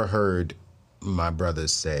I've never heard my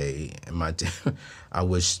brothers say, I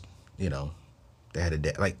wish, you know, they had a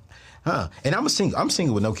dad. Like, and I'm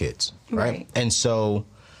single with no kids, right? And so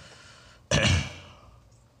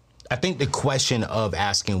I think the question of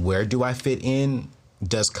asking where do I fit in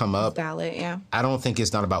does come up. Valid, yeah. I don't think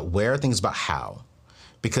it's not about where, I think it's about how.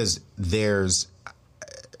 Because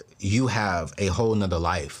you have a whole nother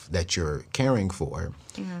life that you're caring for.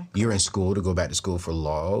 Yeah. You're in school to go back to school for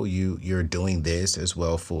law. You're doing this as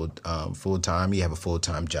well full time. You have a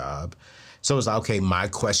full-time job. So it's like, okay, my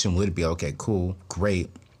question would be, okay, cool, great.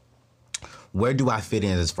 Where do I fit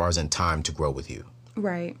in as far as in time to grow with you?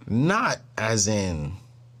 Right. Not as in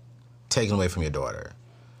taken away from your daughter.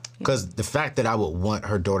 Because the fact that I would want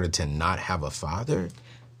her daughter to not have a father,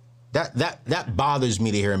 that bothers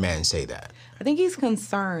me to hear a man say that. I think he's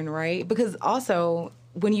concerned, right? Because also,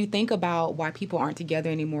 when you think about why people aren't together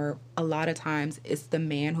anymore, a lot of times it's the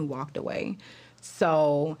man who walked away.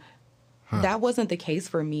 So that wasn't the case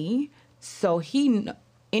for me. So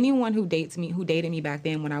anyone who dated me back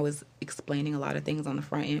then when I was explaining a lot of things on the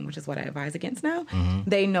front end, which is what I advise against now,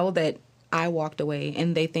 they know that I walked away,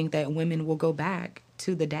 and they think that women will go back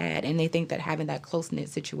to the dad, and they think that having that close-knit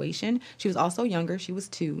situation. She was also younger. She was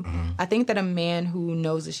 2. I think that a man who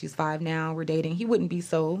knows that she's 5 now, we're dating, he wouldn't be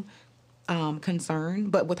so concerned.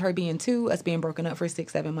 But with her being 2, us being broken up for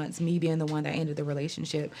 6-7 months, me being the one that ended the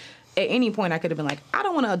relationship, at any point I could have been like, I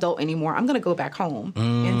don't want to adult anymore. I'm going to go back home.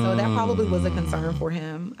 And so that probably was a concern for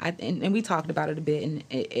him. And we talked about it a bit, and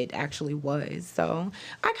it actually was. So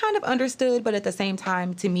I kind of understood, but at the same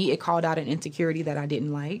time, to me, it called out an insecurity that I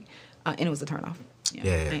didn't like, and it was a turnoff. Yeah,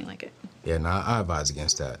 I didn't like it. Yeah, no, I advise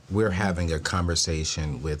against that. We're having a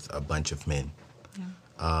conversation with a bunch of men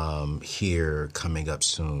here coming up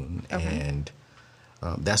soon, and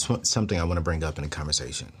that's something I want to bring up in the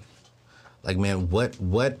conversation. Like, man,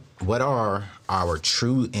 what are our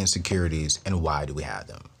true insecurities, and why do we have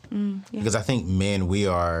them? Because I think men, we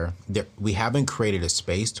haven't created a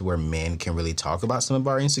space to where men can really talk about some of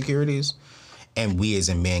our insecurities, and we as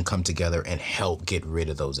a men come together and help get rid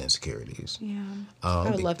of those insecurities. Yeah, I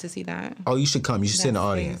would love to see that. Oh, you should come. You should sit in the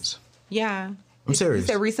audience. Yeah, I'm serious.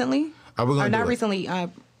 You said recently? We're gonna not do it. Recently.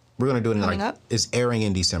 We're gonna do it coming up? It's airing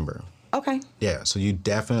in December. Okay. Yeah, so you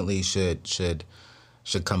definitely should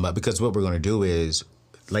come up, because what we're gonna do is,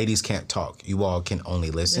 ladies can't talk. You all can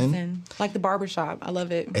only listen. Like the barbershop. I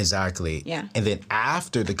love it. Exactly. Yeah. And then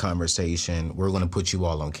after the conversation, we're going to put you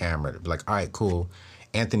all on camera. Be like, all right, cool.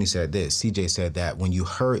 Anthony said this. CJ said that. When you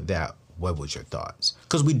heard that, what was your thoughts?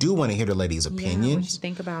 Because we do want to hear the ladies' opinions. Yeah, what you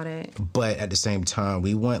think about it. But at the same time,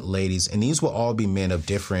 we want ladies, and these will all be men of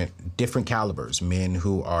different calibers. Men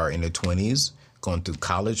who are in their 20s, going through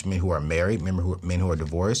college, men who are married, men who are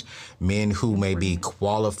divorced, men who may be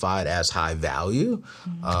qualified as high value,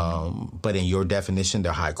 but in your definition,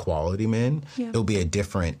 they're high quality men. Yeah. It'll be a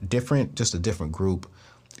different group.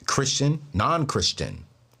 Christian, non-Christian,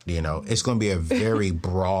 it's going to be a very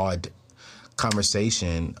broad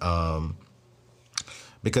conversation,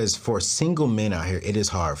 because for single men out here, it is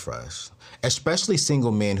hard for us, especially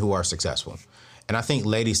single men who are successful. And I think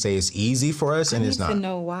ladies say it's easy for us, and it's not. I need to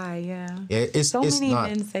know why, yeah. It's many not,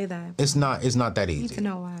 men say that. It's not that easy. I need to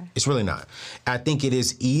know why. It's really not. I think it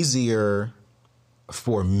is easier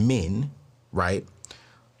for men, right?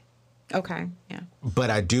 Okay, yeah. But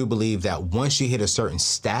I do believe that once you hit a certain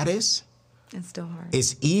status, it's still hard.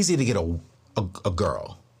 It's easy to get a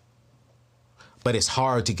girl, but it's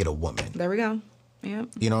hard to get a woman. There we go. Yep.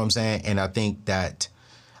 You know what I'm saying? And I think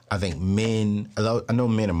men, I know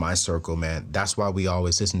men in my circle, man, that's why we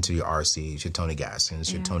always listen to your RCs, your Tony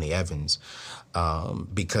Gaskins, your Tony Evans,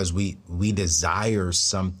 because we desire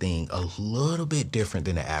something a little bit different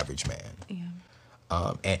than the average man.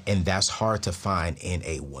 Yeah. And that's hard to find in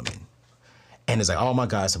a woman. And it's like, oh my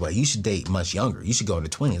God, so you should date much younger. You should go in the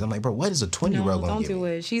 20s. I'm like, bro, what is a 20-year-old going to give don't do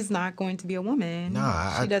it. She's not going to be a woman.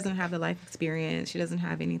 Nah. She doesn't have the life experience. She doesn't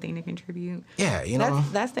have anything to contribute. Yeah,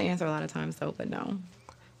 That's the answer a lot of times, though, but no.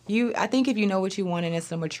 I think if you know what you want, and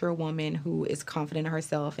it's a mature woman who is confident in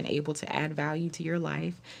herself and able to add value to your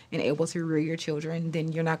life and able to rear your children,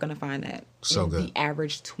 then you're not going to find that in the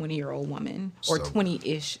average 20-year-old woman, or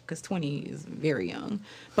 20-ish, because 20 is very young,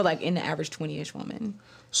 but like in the average 20-ish woman.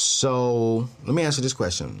 So let me ask you this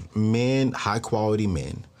question. Men, high-quality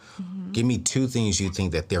men, give me 2 things you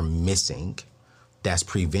think that they're missing that's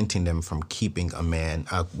preventing them from keeping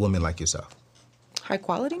a woman like yourself.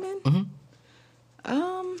 High-quality men? Mm-hmm.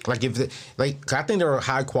 I think there are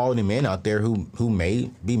high-quality men out there who may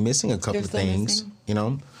be missing a couple of things.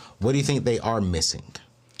 Missing. What do you think they are missing?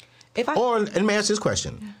 Let me ask this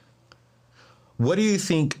question. What do you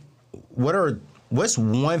think, what's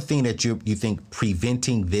one thing that you think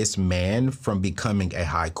preventing this man from becoming a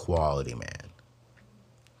high-quality man?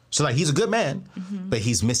 So, he's a good man, but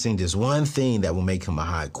he's missing this one thing that will make him a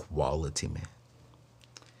high-quality man.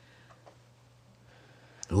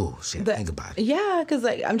 Ooh, shit, think about it. Yeah, because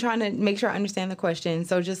I'm trying to make sure I understand the question.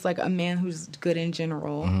 So just like a man who's good in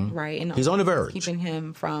general, right? And he's on the verge. Keeping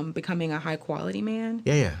him from becoming a high-quality man.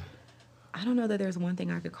 Yeah. I don't know that there's one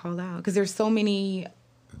thing I could call out, because there's so many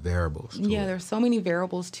variables. There's so many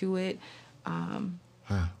variables to it. I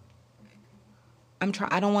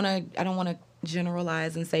don't want to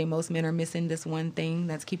generalize and say most men are missing this one thing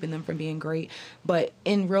that's keeping them from being great. But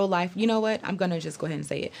in real life, you know what? I'm going to just go ahead and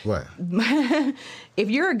say it. What?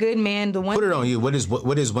 If you're a good man, put it on you. What is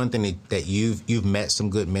one thing that you've met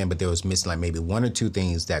some good men, but there was missing maybe 1 or 2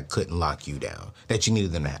 things that couldn't lock you down that you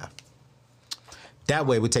needed them to have? That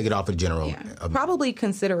way, we take it off of general. Yeah. Probably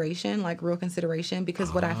consideration, like real consideration,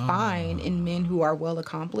 because what I find in men who are well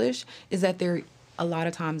accomplished is that they're a lot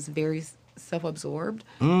of times very self-absorbed,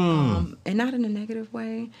 and not in a negative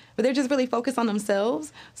way, but they're just really focused on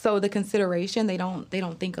themselves. So the consideration, they don't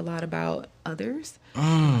think a lot about others,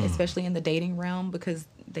 especially in the dating realm, because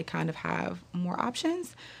they kind of have more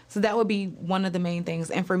options. So that would be one of the main things.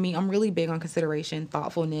 And for me, I'm really big on consideration,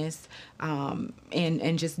 thoughtfulness,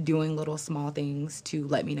 and just doing little small things to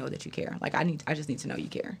let me know that you care. Like I just need to know you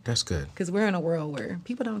care. That's good. Because we're in a world where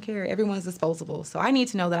people don't care. Everyone's disposable. So I need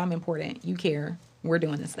to know that I'm important. You care. We're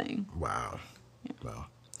doing this thing. Wow. Yeah.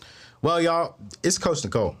 Well, y'all, it's Coach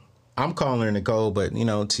Nicole. I'm calling her Nicole, but,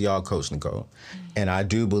 to y'all, Coach Nicole. And I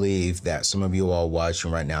do believe that some of you all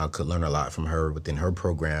watching right now could learn a lot from her within her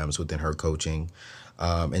programs, within her coaching.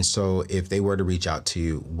 And so if they were to reach out to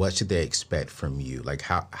you, what should they expect from you? Like,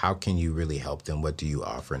 how can you really help them? What do you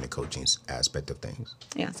offer in the coaching aspect of things?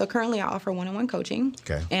 Yeah, so currently I offer one-on-one coaching.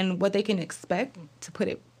 Okay. And what they can expect, to put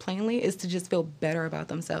it plainly, is to just feel better about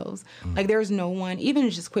themselves. Like, there's no one, even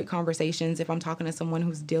just quick conversations, if I'm talking to someone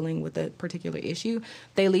who's dealing with a particular issue,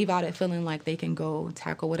 they leave out it feeling like they can go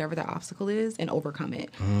tackle whatever the obstacle is and overcome it.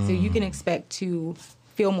 So you can expect to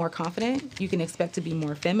feel more confident. You can expect to be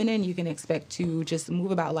more feminine. You can expect to just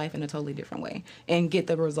move about life in a totally different way and get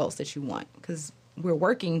the results that you want, because we're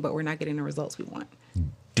working, but we're not getting the results we want.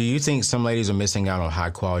 Do you think some ladies are missing out on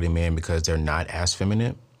high-quality men because they're not as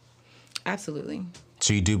feminine? Absolutely.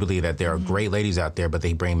 So you do believe that there are great ladies out there, but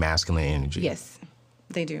they bring masculine energy? Yes,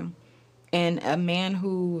 they do. And a man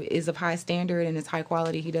who is of high standard and is high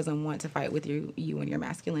quality, he doesn't want to fight with you and your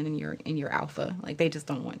masculine and your alpha. Like, they just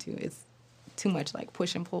don't want to. It's too much like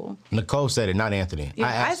push and pull. Nicole said it, not Anthony.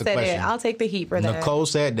 Yeah, I said it. I'll take the heat for that. Nicole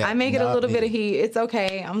said that. I may get a little bit of heat. It's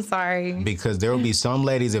okay. I'm sorry. Because there will be some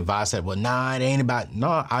ladies, if I said, well, nah, it ain't about...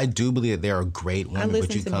 No, I do believe that there are great women,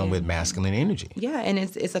 but you come with masculine energy. Yeah, and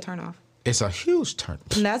it's a turnoff. It's a huge turn.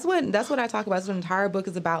 And that's what I talk about. So the entire book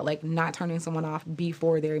is about, like, not turning someone off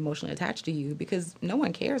before they're emotionally attached to you, because no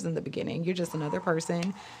one cares in the beginning. You're just another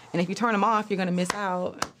person. And if you turn them off, you're going to miss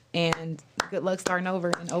out. And good luck starting over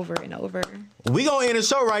and over and over. We gonna end the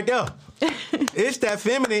show right there. It's that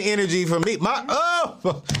feminine energy for me.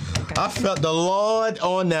 I felt the Lord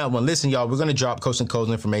on that one. Listen, y'all, we're gonna drop Coach Nicole's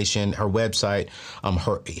information, her website,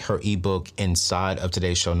 her ebook inside of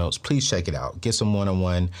today's show notes. Please check it out. Get some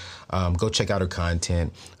one-on-one. Go check out her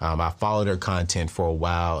content. I followed her content for a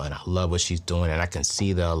while, and I love what she's doing, and I can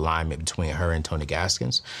see the alignment between her and Tony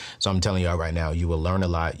Gaskins. So I'm telling y'all right now, you will learn a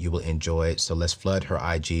lot. You will enjoy it. So let's flood her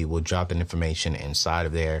IG. We'll drop that information inside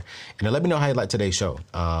of there. And then let me know how you like today's show.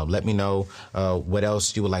 Let me know what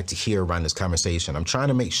else you would like to hear around this conversation. I'm trying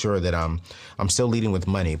to make sure that I'm still leading with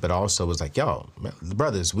money, but also it's like, yo,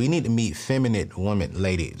 brothers, we need to meet feminine women,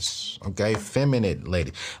 ladies, okay? Feminine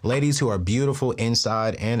ladies. Ladies who are beautiful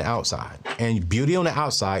inside and outside. And beauty on the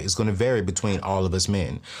outside is going to vary between all of us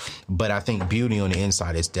men. But I think beauty on the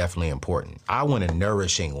inside is definitely important. I want a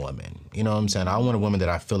nourishing woman. You know what I'm saying? I want a woman that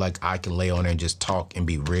I feel like I can lay on and just talk and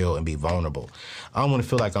be real and be vulnerable. I don't want to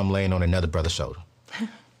feel like I'm laying on another brother's shoulder.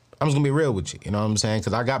 I'm just going to be real with you, you know what I'm saying?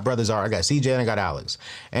 Because I got brothers, I got CJ and I got Alex.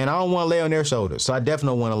 And I don't want to lay on their shoulders. So I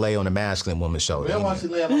definitely want to lay on a masculine woman's shoulder. We don't want you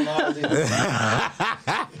to lay on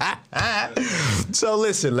ours. So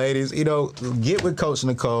listen, ladies, get with Coach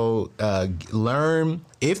Nicole. Learn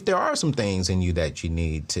if there are some things in you that you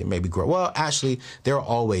need to maybe grow. Well, actually, there are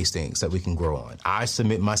always things that we can grow on. I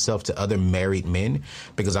submit myself to other married men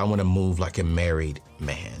because I want to move like a married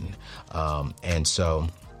man. And so...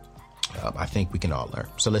 I think we can all learn.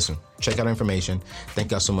 So listen, check out our information.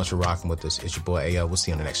 Thank y'all so much for rocking with us. It's your boy AO. We'll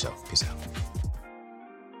see you on the next show. Peace out.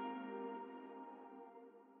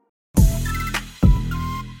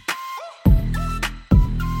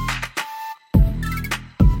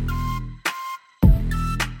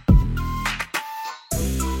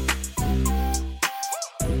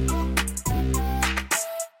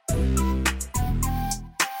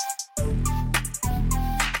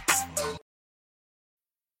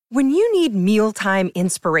 When you need mealtime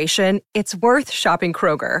inspiration, it's worth shopping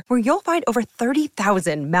Kroger, where you'll find over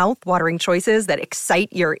 30,000 mouth-watering choices that excite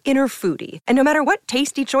your inner foodie. And no matter what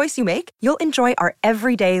tasty choice you make, you'll enjoy our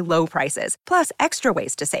everyday low prices, plus extra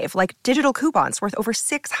ways to save, like digital coupons worth over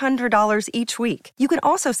 $600 each week. You can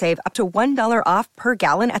also save up to $1 off per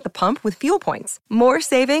gallon at the pump with fuel points. More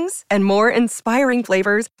savings and more inspiring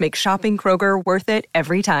flavors make shopping Kroger worth it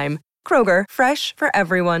every time. Kroger, fresh for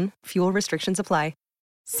everyone. Fuel restrictions apply.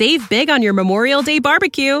 Save big on your Memorial Day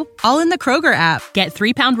barbecue, all in the Kroger app. Get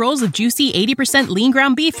 3-pound rolls of juicy 80% lean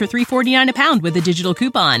ground beef for $3.49 a pound with a digital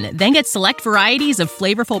coupon. Then get select varieties of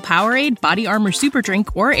flavorful Powerade, Body Armor Super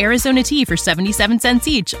Drink, or Arizona tea for 77 cents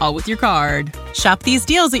each, all with your card. Shop these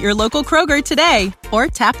deals at your local Kroger today, or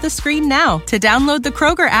tap the screen now to download the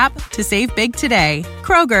Kroger app to save big today.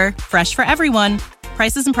 Kroger, fresh for everyone.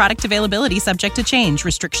 Prices and product availability subject to change.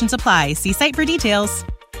 Restrictions apply. See site for details.